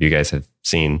Hunter, you guys have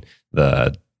seen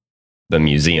the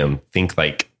museum. Think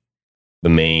like the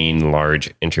main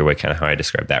large entryway, kind of how I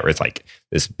described that, where it's like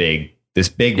this big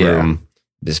room,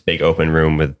 this big open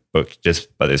room with but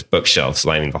there's bookshelves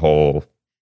lining the whole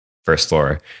first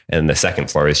floor, and the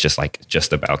second floor is just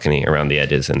a balcony around the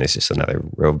edges, and there's just another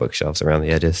row of bookshelves around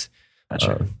the edges.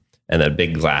 Gotcha. And a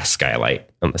big glass skylight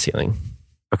on the ceiling.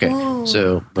 Okay. Whoa.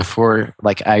 So before,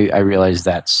 like, I realize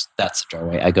that's the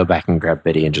doorway, I go back and grab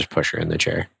Biddy and just push her in the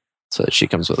chair so that she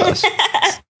comes with us.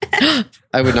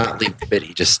 I would not leave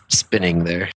Biddy just spinning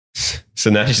there.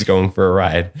 So now she's going for a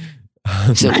ride.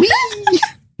 So,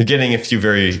 You're getting a few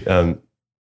very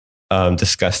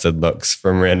disgusted looks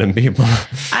from random people.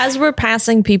 As we're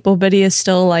passing people, Biddy is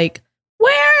still like,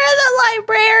 "Where are the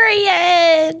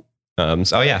librarian?"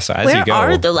 So as Where you go,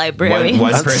 are the librarians?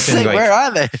 one I was person saying, like, where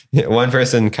are they? one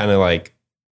person kind of like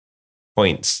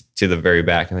points to the very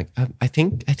back. I'm like, I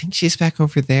think she's back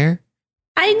over there.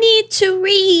 I need to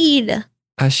read.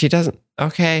 She doesn't.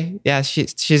 Okay, yeah,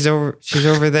 she's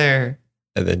over there.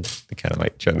 And then they kind of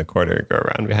like turn the corner and go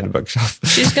around behind a bookshelf.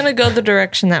 She's gonna go the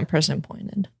direction that person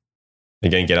pointed.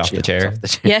 You're gonna get off the chair?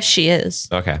 Yes, she is.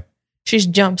 Okay. She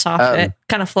jumps off it,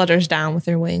 kind of flutters down with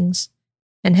her wings,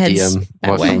 and heads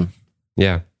that way.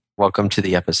 Yeah. Welcome to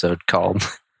the episode called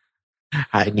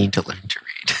 "I Need to Learn to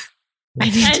Read." I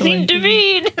need to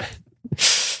read.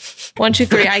 1, 2,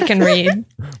 3. I can read.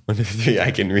 1, 2, 3.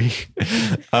 I can read.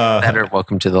 Better.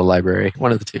 Welcome to the library.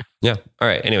 One of the two. Yeah. All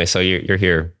right. Anyway, so you're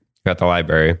here. You're at the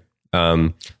library.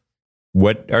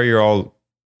 What are you all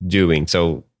doing?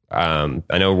 So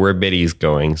I know where Biddy's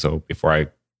going. So before I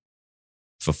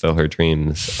fulfill her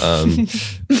dreams,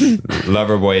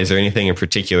 Loverboy, is there anything in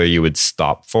particular you would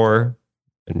stop for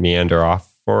and meander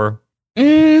off for?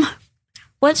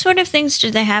 What sort of things do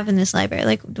they have in this library?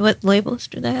 Like, what labels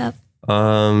do they have?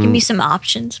 Give me some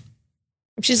options.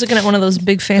 She's looking at one of those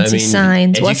big fancy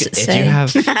signs. What's it say?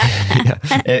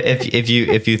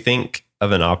 If you think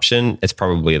of an option, it's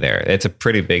probably there. It's a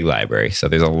pretty big library, so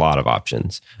there's a lot of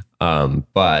options.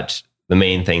 But the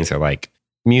main things are like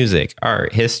music,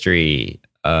 art, history,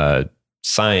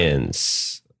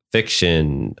 science,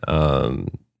 fiction.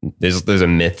 There's a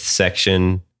myth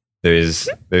section. There's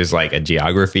like a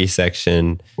geography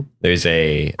section.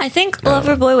 I think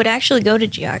Loverboy would actually go to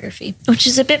geography, which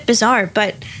is a bit bizarre,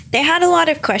 but they had a lot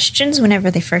of questions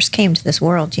whenever they first came to this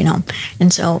world,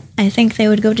 and so I think they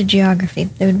would go to geography.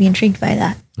 They would be intrigued by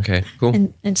that. Okay,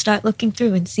 cool. And start looking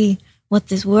through and see what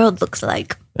this world looks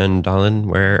like. And Dallin,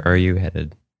 where are you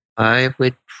headed? I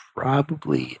would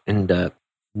probably end up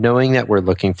knowing that we're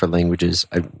looking for languages.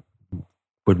 I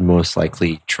would most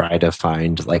likely try to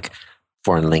find like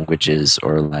foreign languages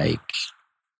or like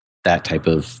that type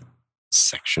of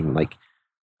section, like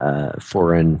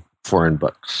foreign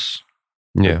books,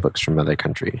 books from other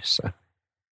countries. So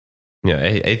yeah,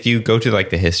 if you go to like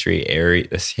the history area,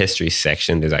 this history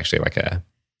section, there's actually like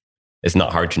it's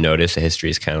not hard to notice. The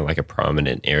history is kind of like a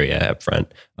prominent area up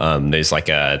front. There's like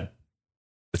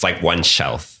it's like one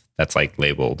shelf that's like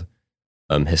labeled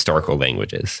historical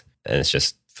languages, and it's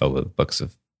just full of books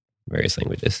of various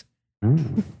languages.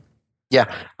 Yeah,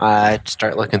 I'd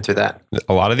start looking through that.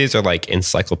 A lot of these are like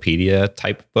encyclopedia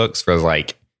type books for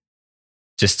like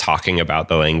just talking about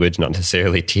the language, not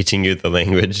necessarily teaching you the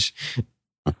language.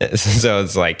 So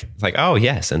it's like, oh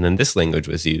yes, and then this language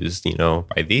was used,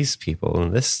 by these people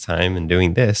in this time and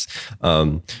doing this.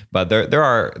 But there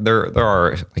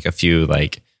are like a few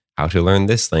like how to learn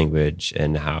this language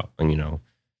and how,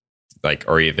 like,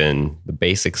 or even the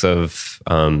basics of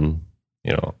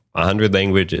 100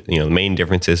 languages, the main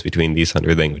differences between these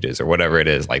 100 languages or whatever it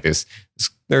is. Like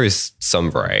there is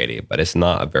some variety, but it's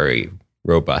not a very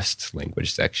robust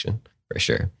language section for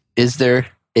sure. Is there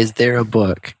a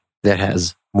book that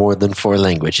has more than 4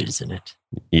 languages in it?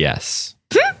 Yes.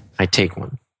 I take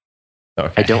one.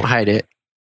 Okay. I don't hide it.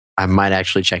 I might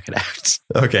actually check it out.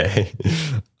 Okay.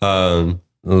 But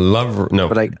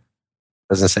I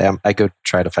was gonna say I go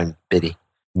try to find Biddy.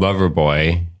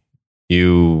 Loverboy,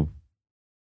 you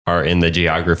are in the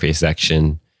geography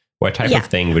section. What type of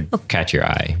thing would catch your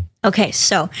eye? Okay,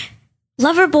 so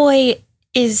Loverboy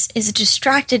is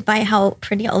distracted by how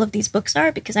pretty all of these books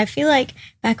are, because I feel like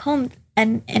back home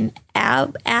and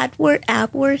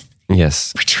Abworth.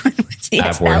 Yes. Which one was he?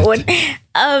 Yes, that one.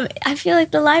 I feel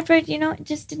like the library,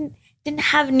 just didn't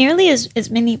have nearly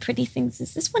as many pretty things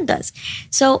as this one does.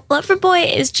 So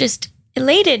Loverboy is just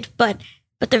elated, but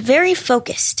they're very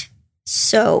focused.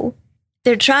 So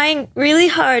they're trying really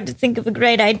hard to think of a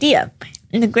great idea.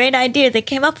 And the great idea they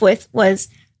came up with was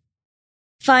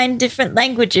find different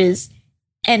languages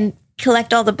and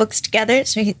collect all the books together.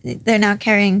 So they're now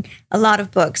carrying a lot of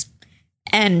books.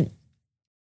 And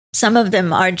some of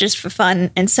them are just for fun,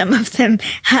 and some of them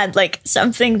had like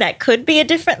something that could be a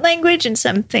different language and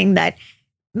something that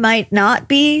might not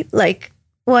be. Like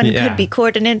one could be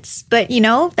coordinates, but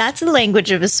that's a language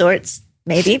of a sorts.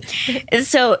 Maybe. And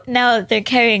so now they're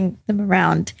carrying them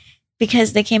around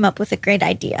because they came up with a great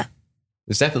idea.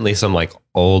 There's definitely some like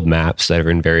old maps that are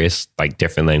in various like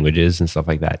different languages and stuff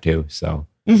like that too. So,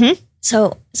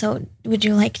 so would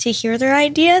you like to hear their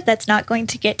idea that's not going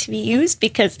to get to be used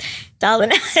because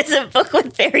Dallin has a book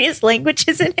with various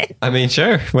languages in it? I mean,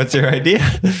 sure. What's your idea?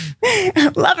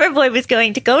 Loverboy was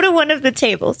going to go to one of the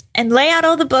tables and lay out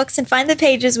all the books and find the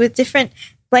pages with different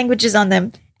languages on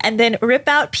them, and then rip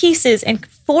out pieces and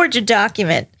forge a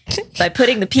document by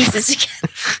putting the pieces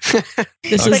together.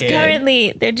 But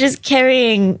currently, they're just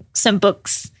carrying some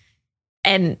books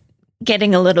and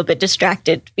getting a little bit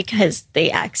distracted because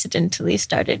they accidentally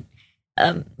started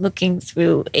looking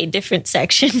through a different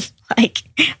section, like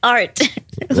art,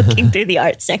 looking through the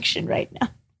art section right now.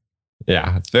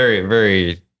 Yeah, it's very,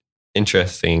 very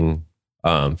interesting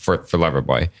for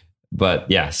Loverboy. But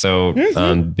yeah, so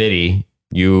Biddy,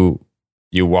 you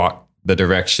walk the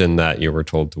direction that you were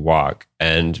told to walk,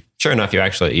 and sure enough,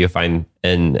 you find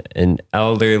an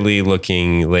elderly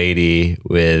looking lady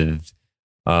with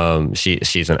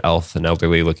she's an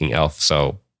elderly looking elf,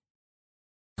 so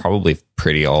probably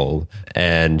pretty old,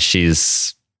 and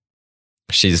she's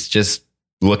just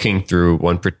looking through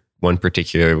one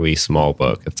particularly small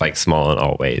book. It's like small in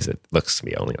all ways. It looks to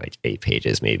be only like 8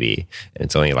 pages maybe, and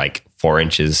it's only like 4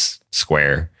 inches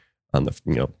square on the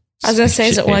I was gonna say,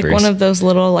 is it like one of those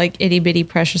little like itty bitty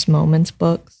precious moments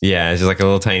books? Yeah, it's just like a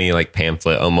little tiny like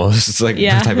pamphlet almost. It's like the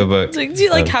type of book. It's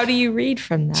like, how do you read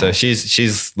from that? So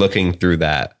she's looking through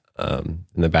that in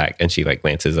the back, and she like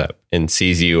glances up and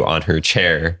sees you on her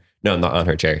chair. No, not on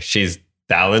her chair. She's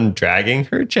Dallin dragging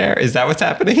her chair. Is that what's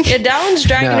happening? Yeah, Dallin's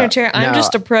dragging her chair. I'm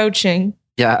just approaching.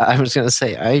 Yeah, I was gonna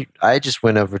say I just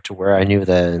went over to where I knew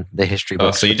the history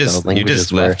books. So you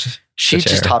just left. She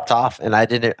just hopped off, and I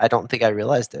don't think I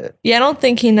realized it. Yeah, I don't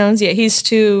think he knows yet. He's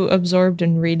too absorbed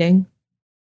in reading.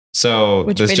 So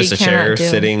there's just a chair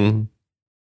sitting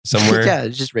somewhere. Yeah,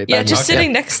 just right. Yeah, just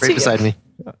sitting next to you. Beside me.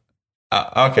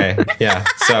 Okay, yeah.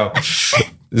 So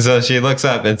she looks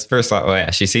up, and first,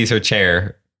 she sees her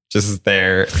chair just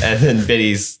there, and then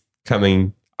Biddy's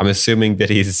coming. I'm assuming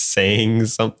Biddy's saying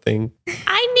something.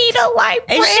 I need a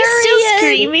librarian. Is she still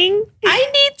screaming?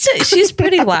 I need to. She's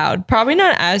pretty loud. Probably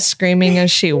not as screaming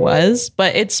as she was,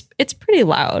 but it's pretty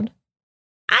loud.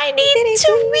 I need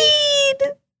to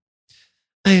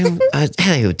read.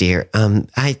 Hello, dear.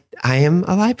 I am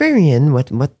a librarian.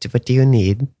 What do you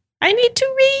need? I need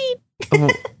to read. Oh,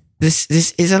 this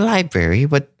is a library.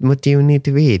 What do you need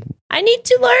to read? I need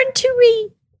to learn to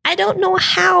read. I don't know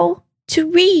how to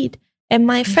read. And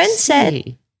my friend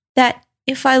said that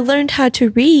if I learned how to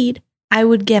read, I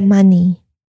would get money.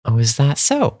 Oh, is that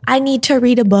so? I need to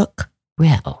read a book.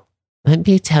 Well, let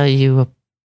me tell you a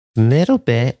little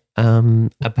bit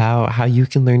about how you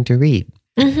can learn to read.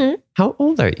 Mm-hmm. How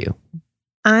old are you?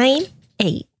 I'm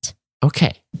 8.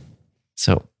 Okay.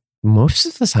 So most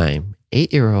of the time,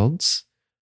 8-year-olds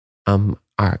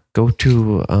go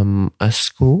to a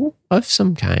school of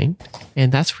some kind,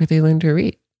 and that's where they learn to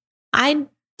read. I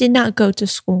did not go to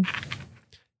school.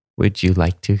 Would you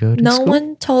like to go to school? school? No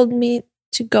one told me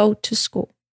to go to school.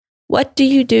 What do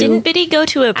you do? Didn't Biddy go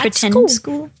to a pretend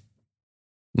school?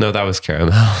 No, that was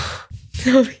Caramel.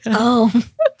 Oh,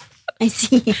 I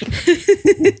see.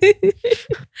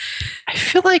 I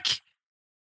feel like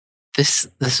this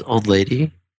old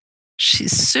lady,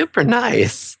 she's super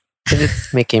nice, and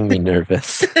it's making me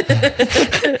nervous.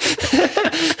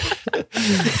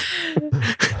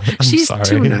 She's sorry.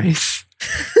 too nice.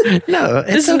 No,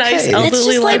 it's this okay. nice It's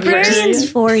elderly just librarians librarian.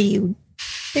 for you.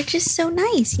 They're just so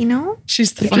nice, you know?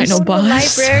 She's the You final go to a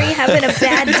boss. library having a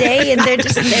bad day, and they're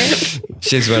just there.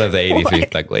 She's one of the 83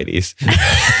 thug ladies.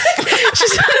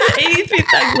 She's one of the 83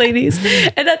 thug ladies.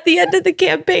 And at the end of the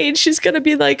campaign, she's going to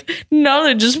be like,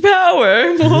 knowledge is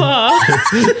power.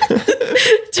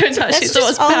 Turns out she's the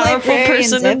most just all powerful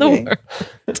librarians person in the ever.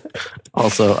 world.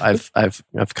 Also,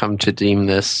 I've come to deem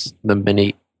this the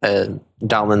mini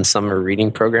Dallin Summer Reading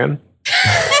Program.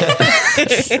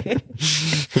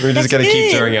 We're just going to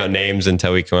keep throwing out names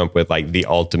until we come up with like the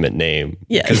ultimate name.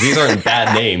 Yes. Because these aren't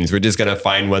bad names. We're just going to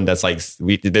find one that's like,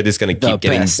 they're just going to keep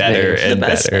getting better name. and The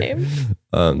best better.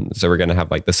 name. So we're going to have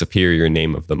like the superior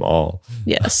name of them all.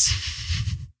 Yes.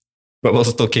 But we'll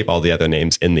still keep all the other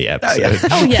names in the episode.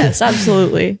 Oh, yes,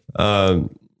 absolutely.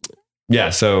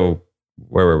 Yeah. So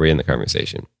where were we in the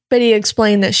conversation? Betty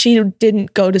explained that she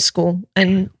didn't go to school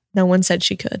and no one said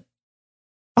she could.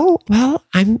 Oh, well,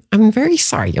 I'm very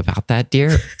sorry about that,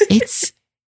 dear. It's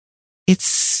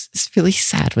really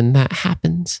sad when that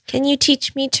happens. Can you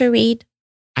teach me to read?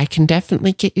 I can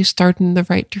definitely get you started in the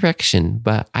right direction,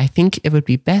 but I think it would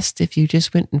be best if you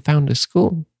just went and found a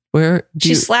school. Where do She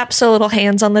you... slaps her little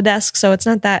hands on the desk, so it's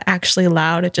not that actually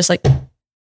loud. It's just like,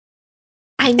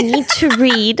 I need to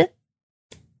read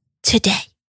today.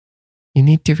 You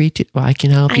need to read it. Well, I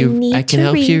can help I you. need I can to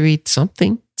help you read. read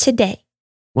something. Today.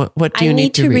 What do you I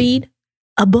need to read?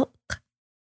 a book.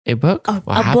 A book? A-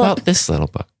 Well, a how book. about this little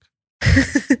book?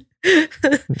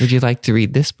 Would you like to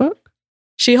read this book?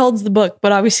 she holds the book,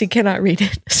 but obviously cannot read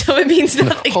it. So it means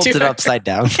nothing Holds to it her. upside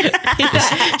down.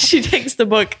 Yeah, she takes the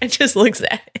book and just looks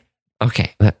at it.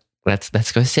 Okay,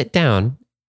 let's go sit down.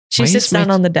 She Why sits is my down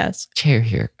on the desk. chair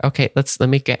here. Okay, let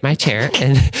me get my chair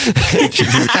and She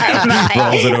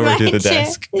rolls it over to the chair.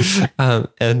 desk.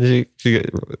 and she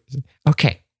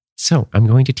okay. So I'm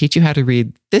going to teach you how to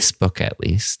read this book at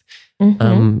least.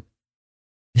 Mhm.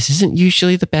 This isn't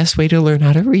usually the best way to learn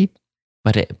how to read,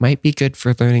 but it might be good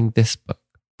for learning this book.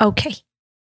 Okay.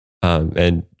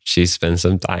 And she spends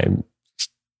some time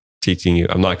teaching you.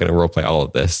 I'm not going to roleplay all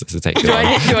of this. This will take too Do long.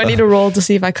 I need to roll to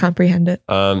see if I comprehend it?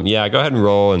 Yeah, go ahead and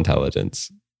roll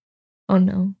intelligence. Oh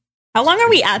no. How long are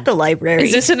we at the library?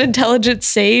 Is this an intelligence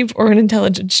save or an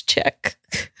intelligence check?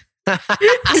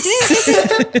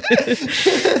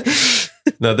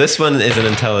 No, this one is an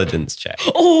intelligence check.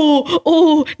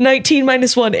 Oh, 19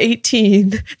 minus 1, 18.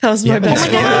 That was my Yeah,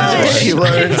 best that's one. good. She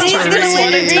learned He's to gonna read.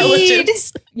 learn to read.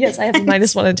 Intelligence. Yes, I have a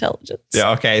minus 1 intelligence.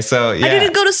 Yeah, okay, so yeah. I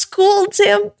didn't go to school,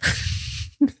 Tim.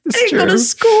 I didn't go to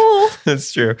school.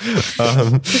 That's true.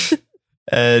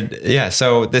 And yeah,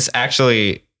 so this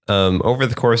actually, over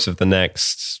the course of the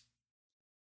next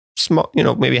small,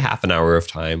 maybe half an hour of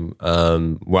time,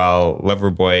 while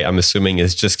Loverboy, I'm assuming,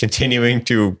 is just continuing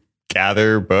to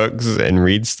gather books and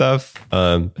read stuff,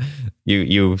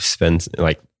 you spend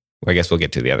I guess we'll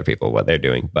get to the other people, what they're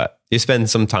doing, but you spend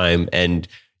some time and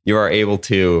you are able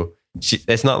to,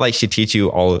 it's not like she teaches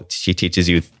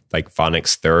you like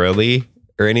phonics thoroughly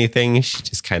or anything. She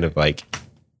just kind of like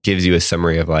gives you a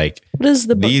summary of like, What is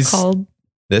the book These- called?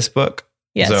 this book.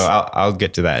 Yes. So I'll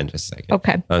get to that in just a second.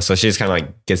 Okay. So she just kind of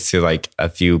like gets to like a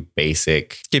few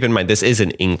basic. Keep in mind, this is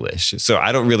in English, so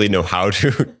I don't really know how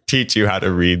to teach you how to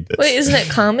read this. Wait, isn't it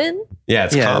common? Yeah,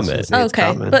 it's Yeah, common. it's It's Okay.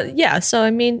 common. But yeah, so I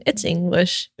mean, it's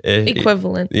English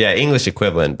equivalent. Yeah, English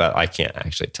equivalent, but I can't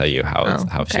actually tell you how Oh,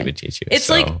 she okay. would teach you. It's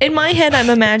so. like, in my head, I'm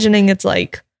imagining it's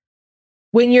like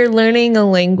when you're learning a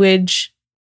language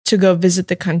to go visit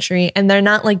the country and they're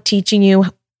not like teaching you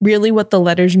really what the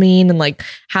letters mean and like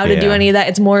how to do Yeah. any of that.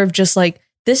 It's more of just like,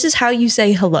 this is how you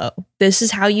say hello. This is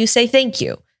how you say thank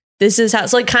you. This is how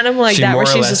it's like kind of like she that more where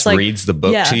or she's less just like, reads the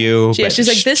book yeah. to you. yeah, but she's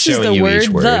like, this is showing the you word each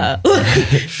the.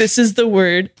 This is the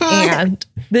word and.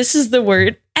 This is the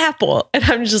word apple. And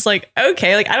I'm just like,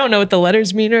 okay, like I don't know what the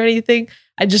letters mean or anything.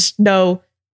 I just know,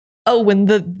 when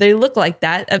they look like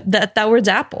that, that word's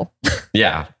apple.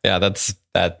 Yeah, that's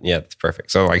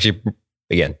perfect. So like she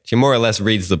more or less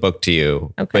reads the book to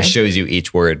you, Okay. but shows you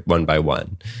each word one by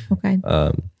one. Okay.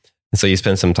 So you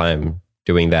spend some time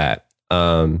doing that.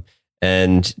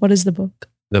 And What is the book?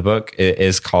 the book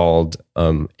is called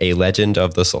A Legend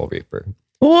of the Soul Reaper.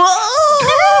 Whoa!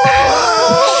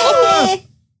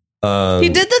 Um, You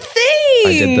did the thing.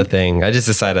 I did the thing. I just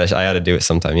decided I had to do it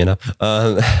sometime,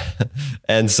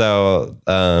 and so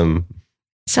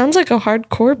Sounds like a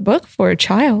hardcore book for a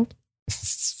child.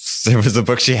 it was a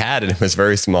book she had, and it was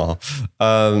very small.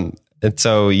 And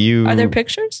so you Are there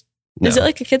pictures? No, Is it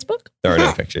like a kid's book? there are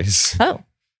no pictures.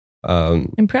 Oh,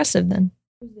 impressive then.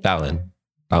 Dallin.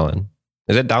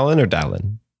 Is it Dallin or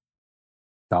Dallin?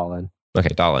 Dolan. Okay,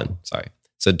 Dallin. Sorry.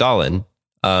 So Dallin,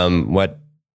 what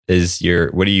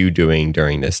are you doing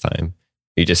during this time?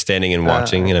 Are you just standing and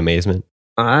watching in amazement?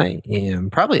 I am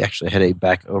probably actually heading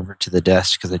back over to the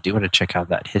desk because I do want to check out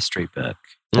that history book.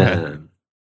 Okay.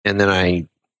 And then I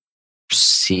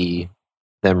see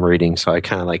them reading, so I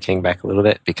kind of like hang back a little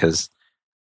bit because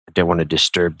I don't want to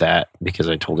disturb that because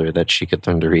I told her that she could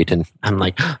learn to read, and I'm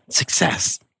like,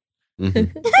 success.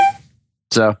 Mhm.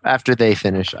 So after they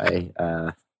finish,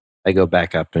 I go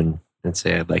back up and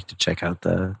say I'd like to check out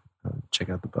the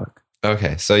book.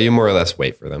 Okay, so you more or less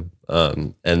wait for them,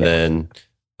 and then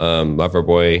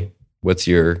Loverboy, what's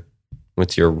your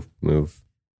move?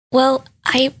 Well,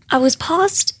 I was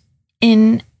paused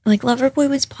in Loverboy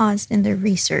was paused in their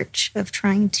research of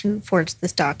trying to forge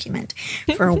this document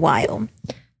for a while,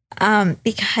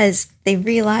 because they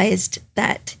realized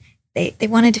that they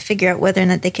wanted to figure out whether or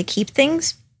not they could keep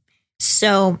things.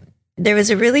 So there was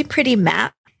a really pretty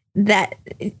map that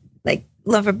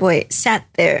Loverboy sat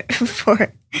there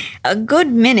for a good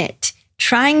minute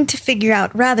trying to figure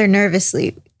out rather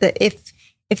nervously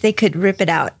if they could rip it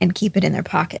out and keep it in their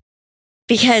pocket.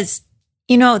 Because,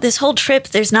 this whole trip,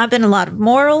 there's not been a lot of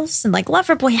morals, and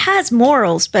Loverboy has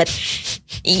morals, but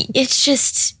it's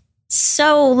just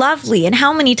so lovely. And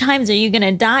how many times are you going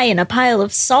to die in a pile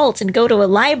of salt and go to a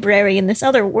library in this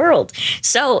other world?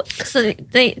 So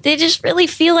they just really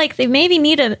feel like they maybe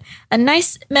need a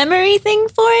nice memory thing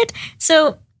for it.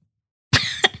 So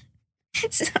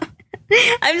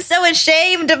I'm so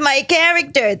ashamed of my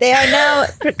character. They are now.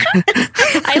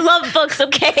 I love books,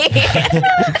 okay?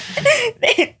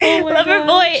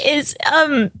 Loverboy is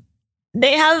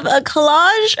they have a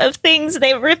collage of things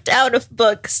they ripped out of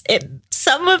books.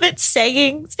 Some of it's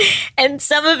sayings, and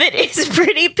some of it is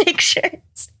pretty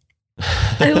pictures.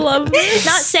 I love this.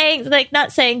 Not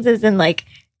sayings as in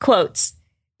quotes,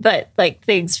 but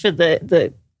things for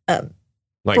the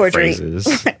Like forgery.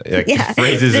 phrases. Like Yeah,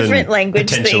 phrases different in language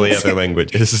potentially things. other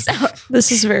languages. So,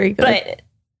 This is very good. but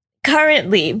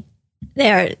currently,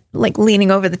 they're like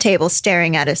leaning over the table,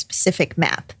 staring at a specific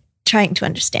map, trying to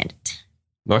understand it.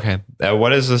 Okay.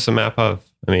 What is this a map of?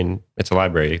 I mean, it's a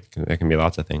library. There can be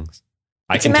lots of things.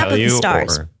 It's a map of the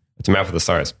stars. Or it's a map of the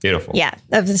stars. Beautiful. Yeah,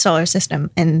 of the solar system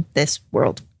in this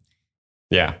world.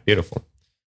 Yeah, beautiful.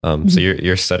 So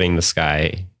you're studying the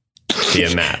sky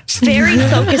via maps. Very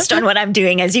focused on what I'm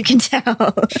doing, as you can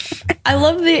tell. I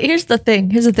love here's the thing.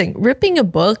 Ripping a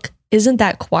book isn't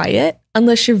that quiet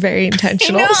unless you're very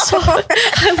intentional. I know. So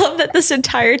I love that this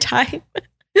entire time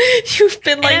you've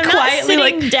been like And I'm quietly not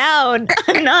like sitting down.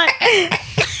 I'm not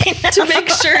to make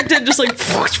sure to just like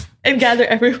and gather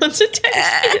everyone's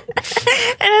attention.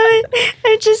 And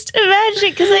I just imagine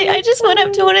because I just went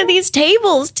up to one of these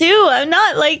tables too. I'm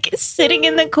not like sitting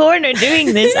in the corner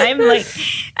doing this. I'm like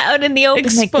out in the open.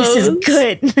 Like, this is Exposed.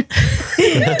 good.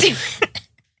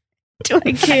 Do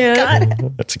I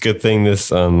can't? That's a good thing.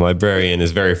 This librarian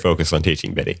is very focused on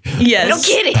teaching Betty. Yes. No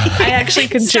kidding. I actually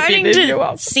Starting contributed. You're to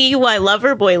welcome. see why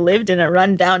Loverboy lived in a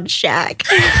rundown shack.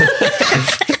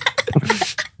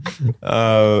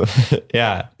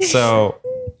 Yeah. So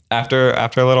after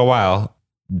a little while,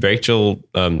 Rachel,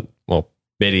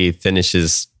 Betty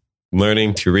finishes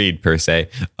learning to read per se.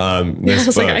 I This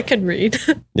was like, book. I can read.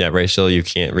 Yeah, Rachel, you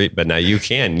can't read, but now you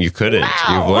can. You couldn't.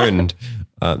 Wow. You've learned.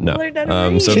 No. Learned how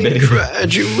to So read. Betty, Took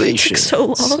Congratulations. so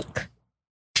long.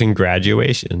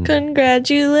 congratulations.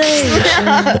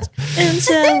 Congratulations and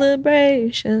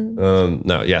celebration.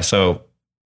 No, yeah. So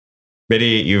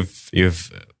Betty, you've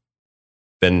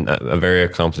been a very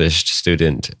accomplished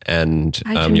student, and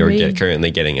I can you're read.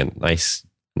 currently getting a nice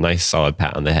solid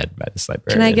pat on the head by this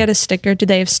librarian. Can I get a sticker? Do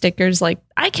they have stickers like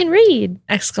I can read?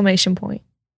 Exclamation point.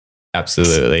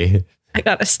 Absolutely. I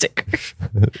got a sticker.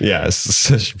 Yes.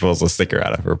 So she pulls a sticker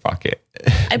out of her pocket.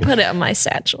 I put it on my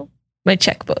satchel, my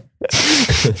checkbook.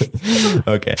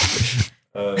 Okay.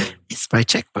 It's my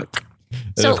checkbook.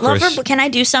 And So, of course- Loverboy, can I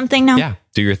do something now? Yeah,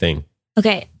 do your thing.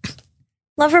 Okay.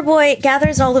 Loverboy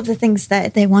gathers all of the things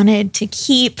that they wanted to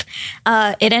keep.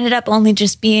 It ended up only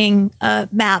just being a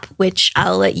map, which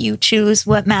I'll let you choose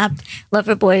what map.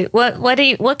 Loverboy,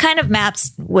 what kind of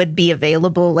maps would be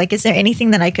available? Like, is there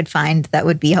anything that I could find that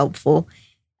would be helpful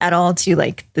at all to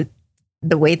like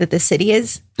the way that the city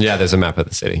is? Yeah, there's a map of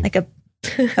the city. Like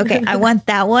okay, I want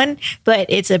that one, but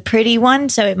it's a pretty one,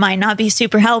 so it might not be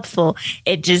super helpful.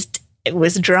 It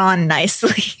was drawn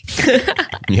nicely.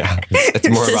 Yeah, it's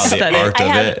more about the aesthetic. art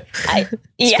of it.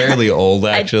 It's Yeah. fairly old,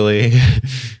 actually.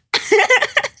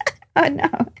 Oh no.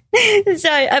 So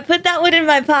I put that one in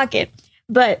my pocket.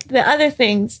 But the other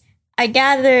things, I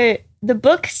gather the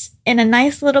books in a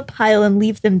nice little pile and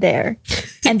leave them there.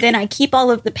 And then I keep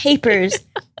all of the papers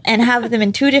and have them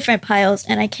in two different piles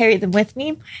and I carry them with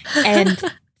me. And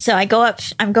so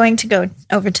I'm going to go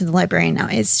over to the librarian now.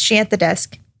 Is she at the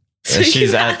desk? So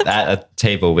She's you at a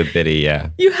table with Biddy. Yeah.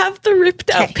 You have the ripped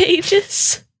out Okay.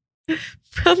 pages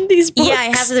from these books. Yeah, I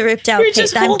have the ripped out You're page.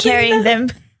 just I'm holding carrying them.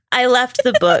 I left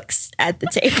the books at the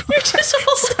table. You're just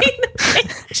holding the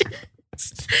pages.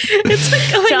 It's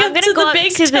like going So I'm up going to to go the up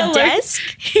big to the teller. desk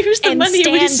Here's the and money we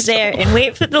stand stole. there and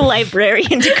wait for the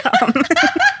librarian to come.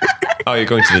 Oh, you're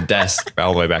going to the desk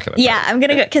all the way back at the Yeah, I'm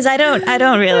gonna go because I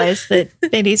don't realize that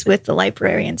Biddy's with the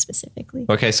librarian specifically.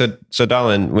 Okay, so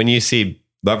Dahlin, when you see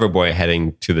Loverboy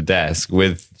heading to the desk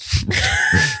with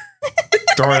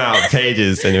throwing out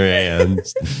pages in your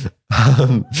hands,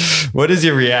 what is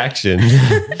your reaction?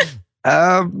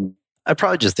 I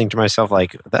probably just think to myself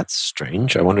like, that's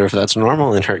strange. I wonder if that's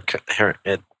normal in her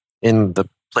in the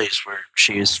place where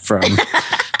she is from.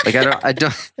 Like I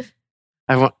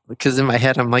want, because in my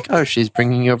head I'm like, oh, she's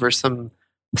bringing over some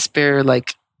spare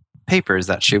like papers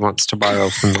that she wants to borrow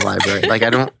from the library. Like I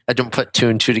don't put two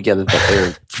and two together that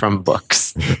they're from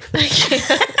books.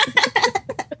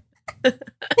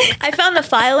 I found the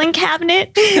filing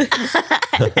cabinet.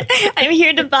 I'm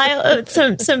here to borrow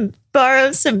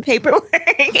some paperwork.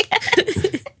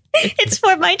 It's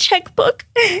for my checkbook.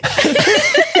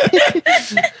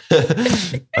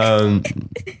 All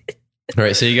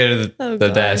right, so you go to Oh, the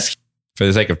God. desk. For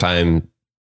the sake of time,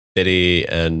 Biddy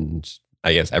and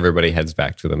I guess everybody heads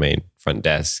back to the main front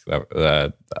desk.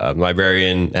 The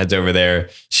librarian heads over there.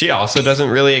 She also doesn't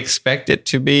really expect you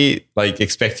to be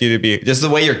just the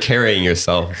way you're carrying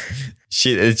yourself.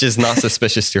 It's just not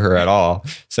suspicious to her at all.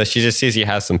 So she just sees you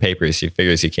have some papers. She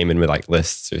figures you came in with like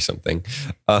lists or something.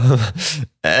 And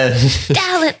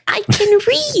Dallin, I can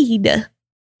read.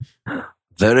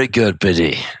 Very good,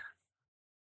 Biddy.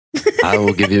 I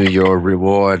will give you your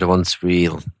reward once we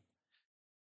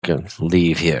can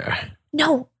leave here.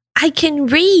 No, I can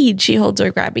read. She holds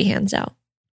her grabby hands out.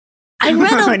 I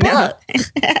read a book.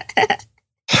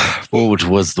 What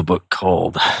was the book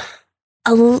called?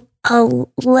 A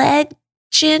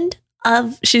legend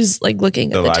of. She's like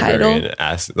looking at the title.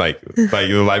 Asks, like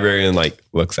the librarian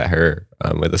looks at her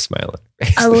with a smile on her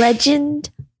face. A legend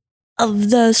of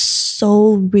the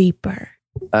Soul Reaper.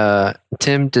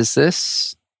 Tim, does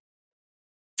this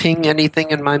ping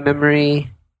anything in my memory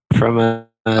from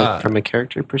a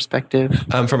character perspective?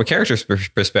 From a character's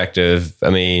perspective,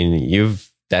 I mean, you've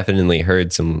definitely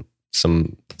heard some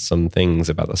things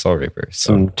about the Soul Reaper.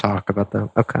 So. Some talk about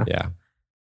them. Okay. Yeah.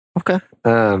 Okay.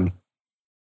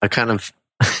 I kind of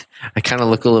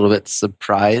look a little bit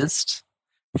surprised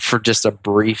for just a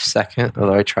brief second,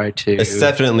 although I try to. It's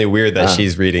definitely weird that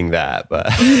she's reading that, but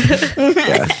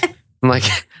yeah. I'm like,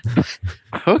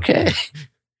 okay.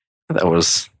 That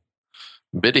was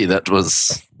Biddy. That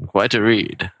was quite a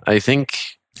read. I think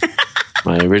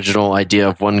my original idea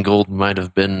of 1 gold might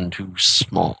have been too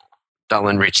small.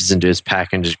 Dalin reaches into his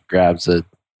pack and just grabs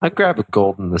I grab a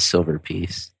gold and the silver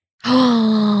piece.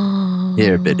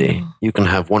 Here, Biddy. You can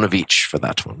have one of each for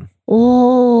that one.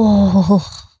 Oh.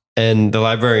 And the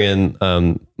librarian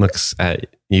looks at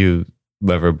you,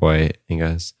 Lover Boy, and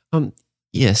goes,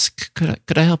 Yes,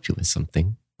 could I help you with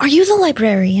something? Are you the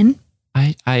librarian?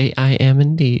 I am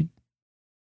indeed.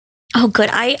 Oh, good.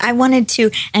 I wanted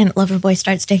to, and Loverboy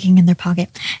starts digging in their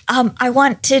pocket. I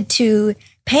wanted to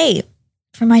pay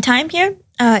for my time here.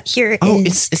 Here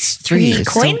is it's free. 3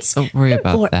 coins. Don't worry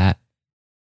about that.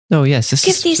 No, yes, this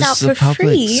Give is these out a for public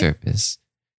free. service.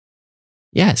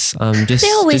 Yes, just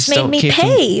They always just made don't me keep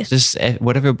pay. Them, just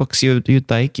whatever books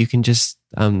you'd like, you can just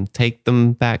take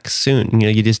them back soon. You know,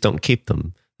 you just don't keep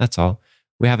them. That's all.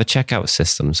 We have a checkout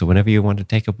system, so whenever you want to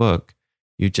take a book,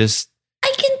 you just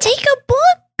I can take a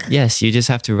book. yes, you just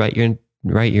have to write your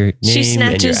name She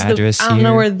snatches and your address. I don't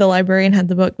know where the librarian had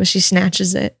the book, but she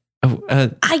snatches it. Oh,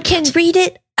 I can read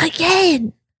it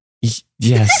again.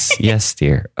 yes,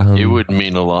 dear. It would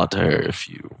mean a lot to her if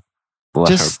you let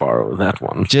Just- her borrow that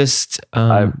one. just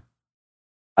I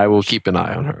will keep an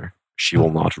eye on her. She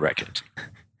will not wreck it.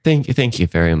 Thank you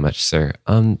very much, sir.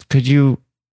 Could you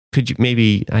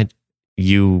maybe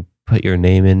you put your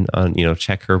name in on,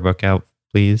 check her book out,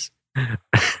 please?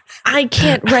 I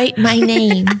can't write my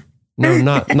name. No,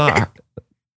 not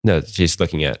no, she's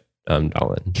looking at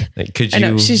Dalin. Like, could you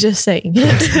I know, she's just saying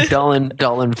it.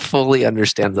 Dalin fully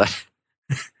understands that.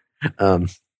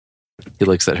 He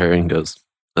looks at her and goes,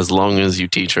 as long as you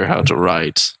teach her how to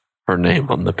write her name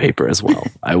on the paper as well,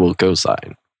 I will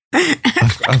co-sign.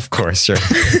 of course, sure.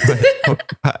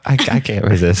 I can't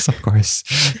resist, of course.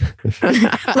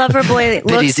 Loverboy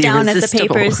looks down at the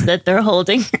irresistible. papers that they're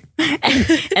holding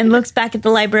and looks back at the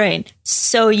librarian.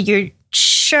 So you're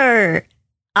sure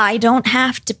I don't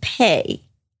have to pay?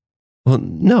 Well,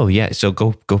 no, yeah. So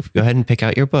go ahead and pick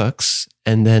out your books,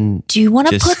 and then Do you want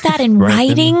to Just put that in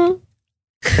write them. writing?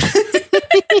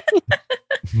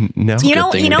 no. You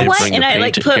know thing we what? didn't bring And a I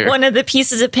page in put here. one of the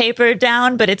pieces of paper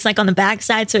down, but it's on the back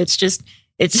side, so it's just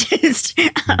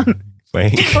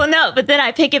Wait. well, no, but then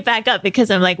I pick it back up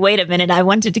because I'm like, wait a minute, I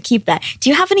wanted to keep that. Do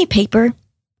you have any paper?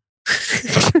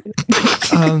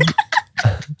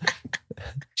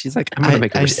 She's like, I'm gonna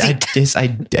make a receipt. I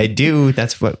do.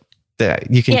 That's what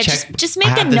you can Yeah, check. just I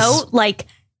make a have this note like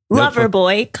notebook.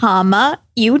 Loverboy, comma,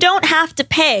 you don't have to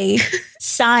pay.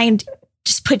 Signed.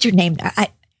 Just put your name there.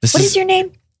 This What is your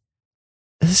name?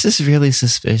 This is really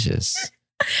suspicious.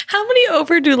 How many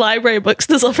overdue library books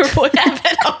does Loverboy have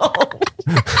at home?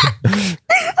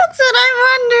 That's what I'm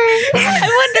wondering. I'm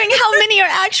wondering how many are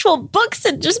actual books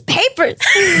and just papers.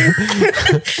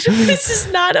 This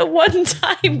is not a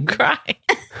one-time crime.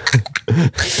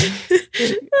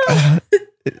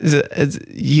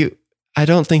 I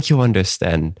don't think you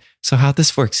understand. So how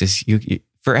this works is you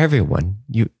for everyone,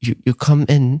 you come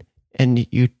in and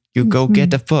you go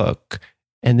get a book,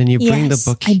 and then you bring Yes,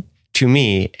 the book I- to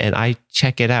me, and I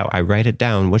check it out. I write it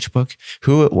down, which book,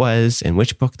 who it was, and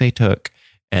which book they took,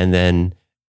 and then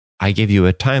I give you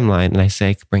a timeline, and I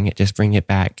say, just bring it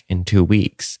back in 2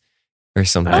 weeks or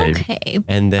something. Okay.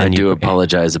 And then I do you,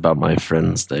 apologize about my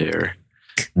friends. They're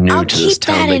new I'll to this keep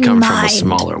town. that They in come from a mind.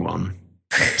 smaller one.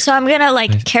 So I'm gonna I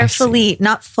see. carefully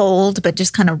not fold, but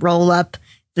just kind of roll up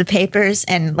the papers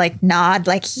and nod,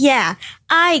 yeah,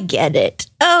 I get it.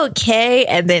 Okay.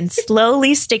 And then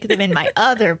slowly stick them in my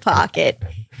other pocket.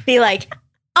 Be like,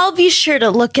 I'll be sure to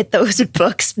look at those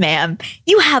books, ma'am.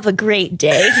 You have a great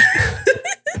day.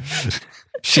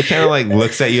 She kind of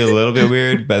looks at you a little bit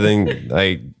weird, but then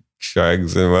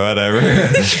shrugs and whatever.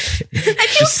 I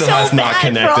feel so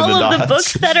bad for all of the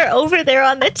books that are over there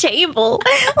on the table.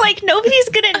 Like, nobody's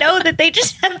going to know that they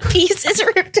just have pieces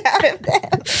ripped out of them.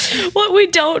 What we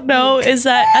don't know is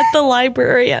that at the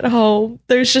library at home,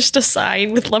 there's just a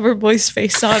sign with Loverboy's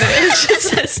face on it. It just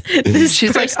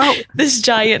says, this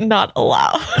giant not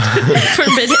allowed.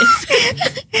 Forbidden.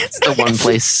 It's the one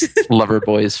place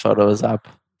Loverboy's photo is up.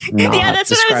 Yeah,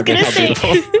 that's what I was gonna say.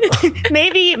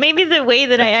 maybe the way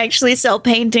that I actually sell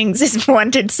paintings is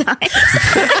wanted signs.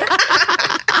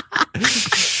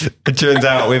 It turns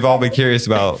out we've all been curious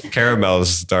about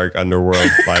Caramel's dark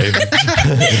underworld life.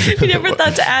 We never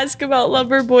thought to ask about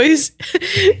Loverboy's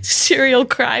serial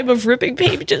crime of ripping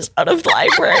pages out of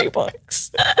library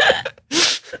books.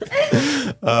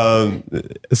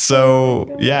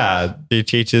 So yeah, he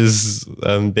teaches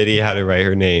Biddy how to write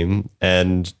her name,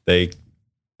 and they.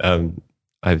 I'm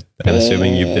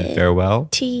assuming you bid farewell.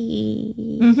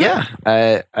 Yeah,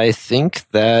 I think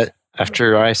that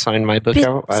after I sign my book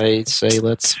out, I say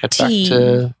let's head back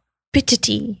to Bitter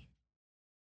tea.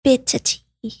 Bitter tea.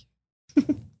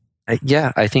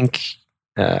 Yeah, I think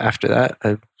after that,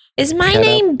 Is my head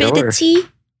name out the Bitter door. Tea?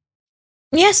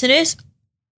 Yes, it is.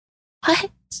 What?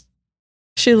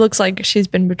 She looks like she's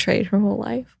been betrayed her whole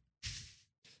life.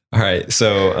 All right,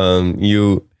 so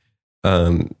you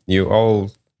all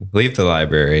leave the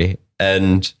library,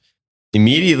 and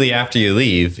immediately after you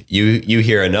leave, you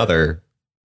hear another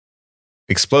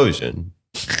explosion.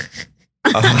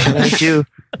 Can I do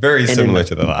Very similar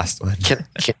to the last one.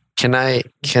 can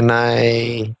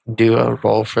I do a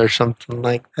roll for something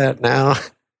like that now?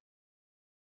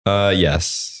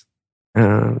 Yes.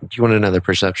 Do you want another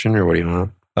perception, or what do you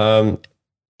want?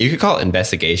 You could call it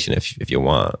investigation if you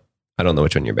want. I don't know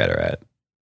which one you're better at.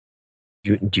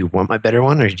 Do you want my better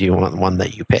one, or do you want one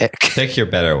that you pick? Pick your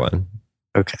better one.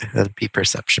 Okay, that'd be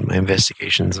perception. My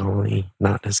investigation's only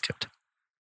not as good.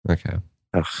 Okay.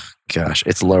 Oh gosh,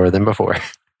 it's lower than before.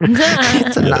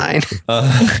 It's a 9.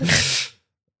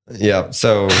 Yeah.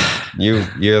 So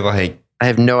you're like, I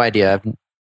have no idea.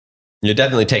 you're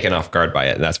definitely taken off guard by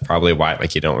it, and that's probably why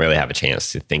like you don't really have a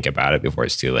chance to think about it before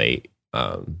it's too late.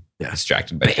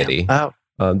 Distracted by Biddy. Oh,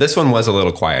 This one was a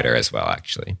little quieter as well,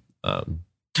 actually.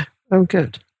 oh,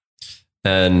 good.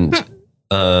 And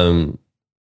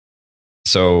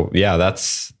so yeah,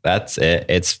 that's it.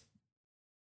 It's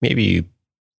maybe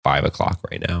 5 o'clock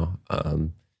right now.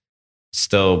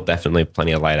 Still definitely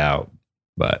plenty of light out,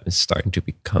 but it's starting to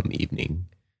become evening.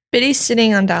 Biddy's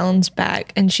sitting on Dallin's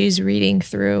back and she's reading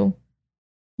through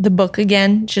the book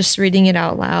again, just reading it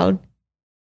out loud,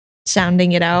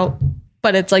 sounding it out.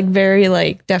 But it's like very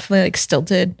like definitely like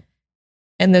stilted.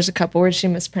 And there's a couple words she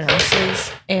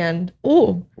mispronounces. And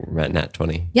We're at nat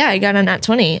 20. yeah, I got a nat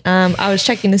 20. I was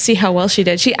checking to see how well she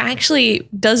did. She actually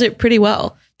does it pretty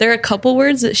well. There are a couple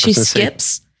words that she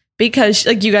skips because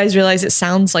like you guys realize it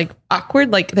sounds like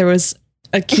awkward. Like there was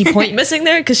a key point missing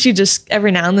there because she just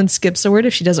every now and then skips a word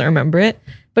if she doesn't remember it.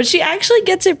 But she actually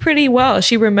gets it pretty well.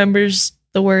 She remembers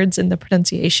the words and the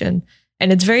pronunciation.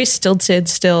 And it's very stilted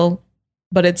still,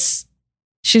 but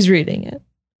she's reading it.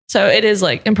 So it is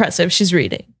like impressive. She's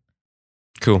reading.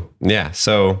 Cool. Yeah.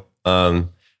 So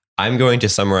I'm going to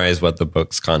summarize what the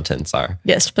book's contents are.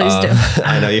 Yes, please do.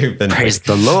 I know you've been Praise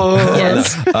the Lord.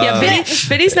 Yes.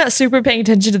 Biddy's not super paying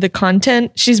attention to the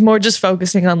content. She's more just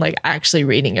focusing on like actually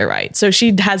reading it right. So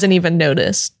she hasn't even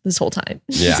noticed this whole time.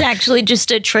 Yeah. It's actually just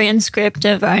a transcript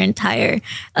of our entire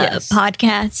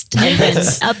podcast, and then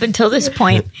up until this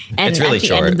point, and It's really at the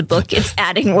short. end of the book, it's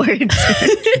adding words.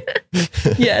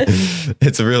 Yes.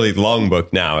 It's a really long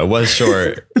book now. It was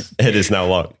short. It is now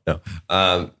long.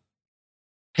 No.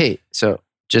 Hey, so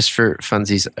just for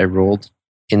funsies, I rolled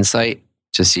insight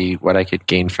to see what I could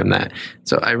gain from that.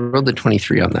 So I rolled a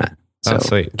 23 on that. So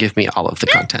sweet. give me all of the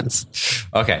contents.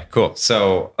 Okay, cool.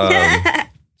 So I'll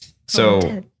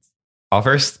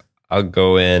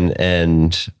go in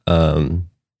and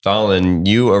Dallin,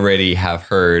 you already have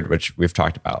heard, which we've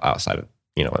talked about outside of,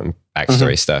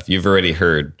 backstory stuff. You've already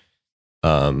heard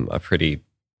a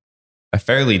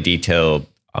fairly detailed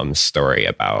story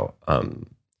about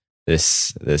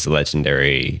this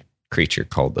legendary creature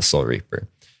called the Soul Reaper.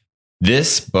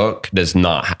 This book does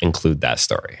not include that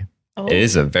story. Oh. It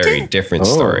is a very different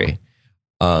story.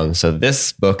 So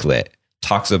this booklet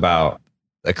talks about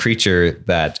a creature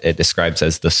that it describes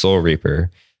as the Soul Reaper,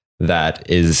 that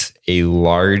is a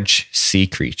large sea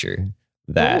creature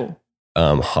that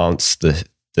haunts the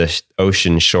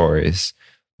ocean shores.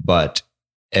 But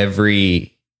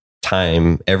every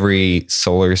time, every it's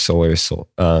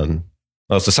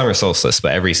the summer solstice,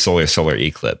 but every solar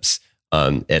eclipse,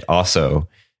 it also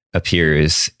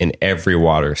appears in every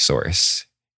water source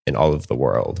in all of the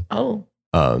world, Oh.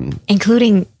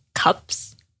 Including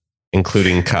cups.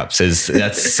 including cups.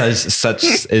 That's such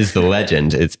is the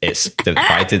legend. It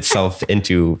divides itself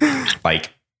into like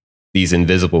these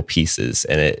invisible pieces,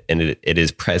 and it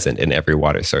is present in every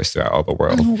water source throughout all the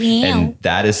world. Wow. And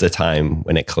that is the time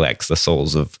when it collects the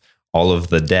souls of all of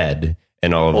the dead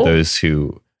and all of those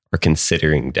who are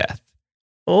considering death.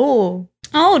 Oh.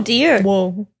 Oh dear.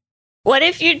 Whoa. What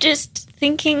if you're just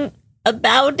thinking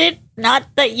about it? Not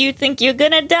that you think you're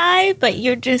gonna die, but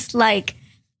you're just like,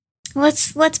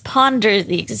 let's ponder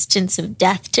the existence of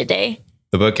death today.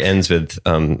 The book ends with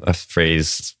a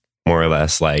phrase more or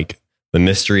less like, "The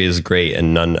mystery is great,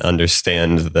 and none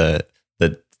understand the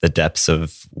depths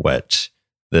of what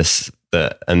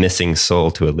a missing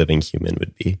soul to a living human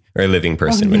would be, or a living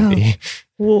person would be."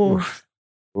 Whoa.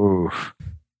 Ooh.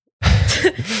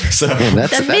 So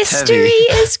That's The mystery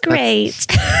heavy. is great.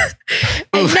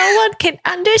 And no one can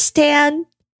understand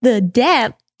the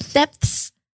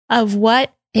depths of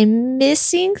what a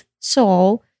missing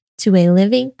soul to a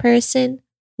living person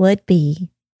would be.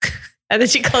 And then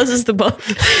she closes the book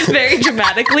very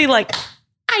dramatically, like,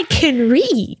 I can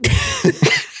read.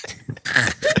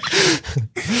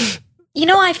 You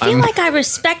know, I feel like I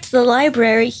respect the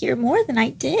library here more than I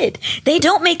did. They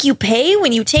don't make you pay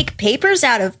when you take papers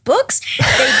out of books.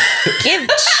 They give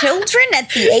children at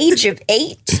the age of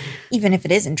 8, even if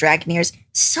it isn't Dragon Ears,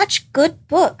 such good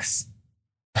books.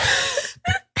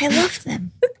 I love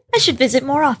them. I should visit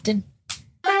more often.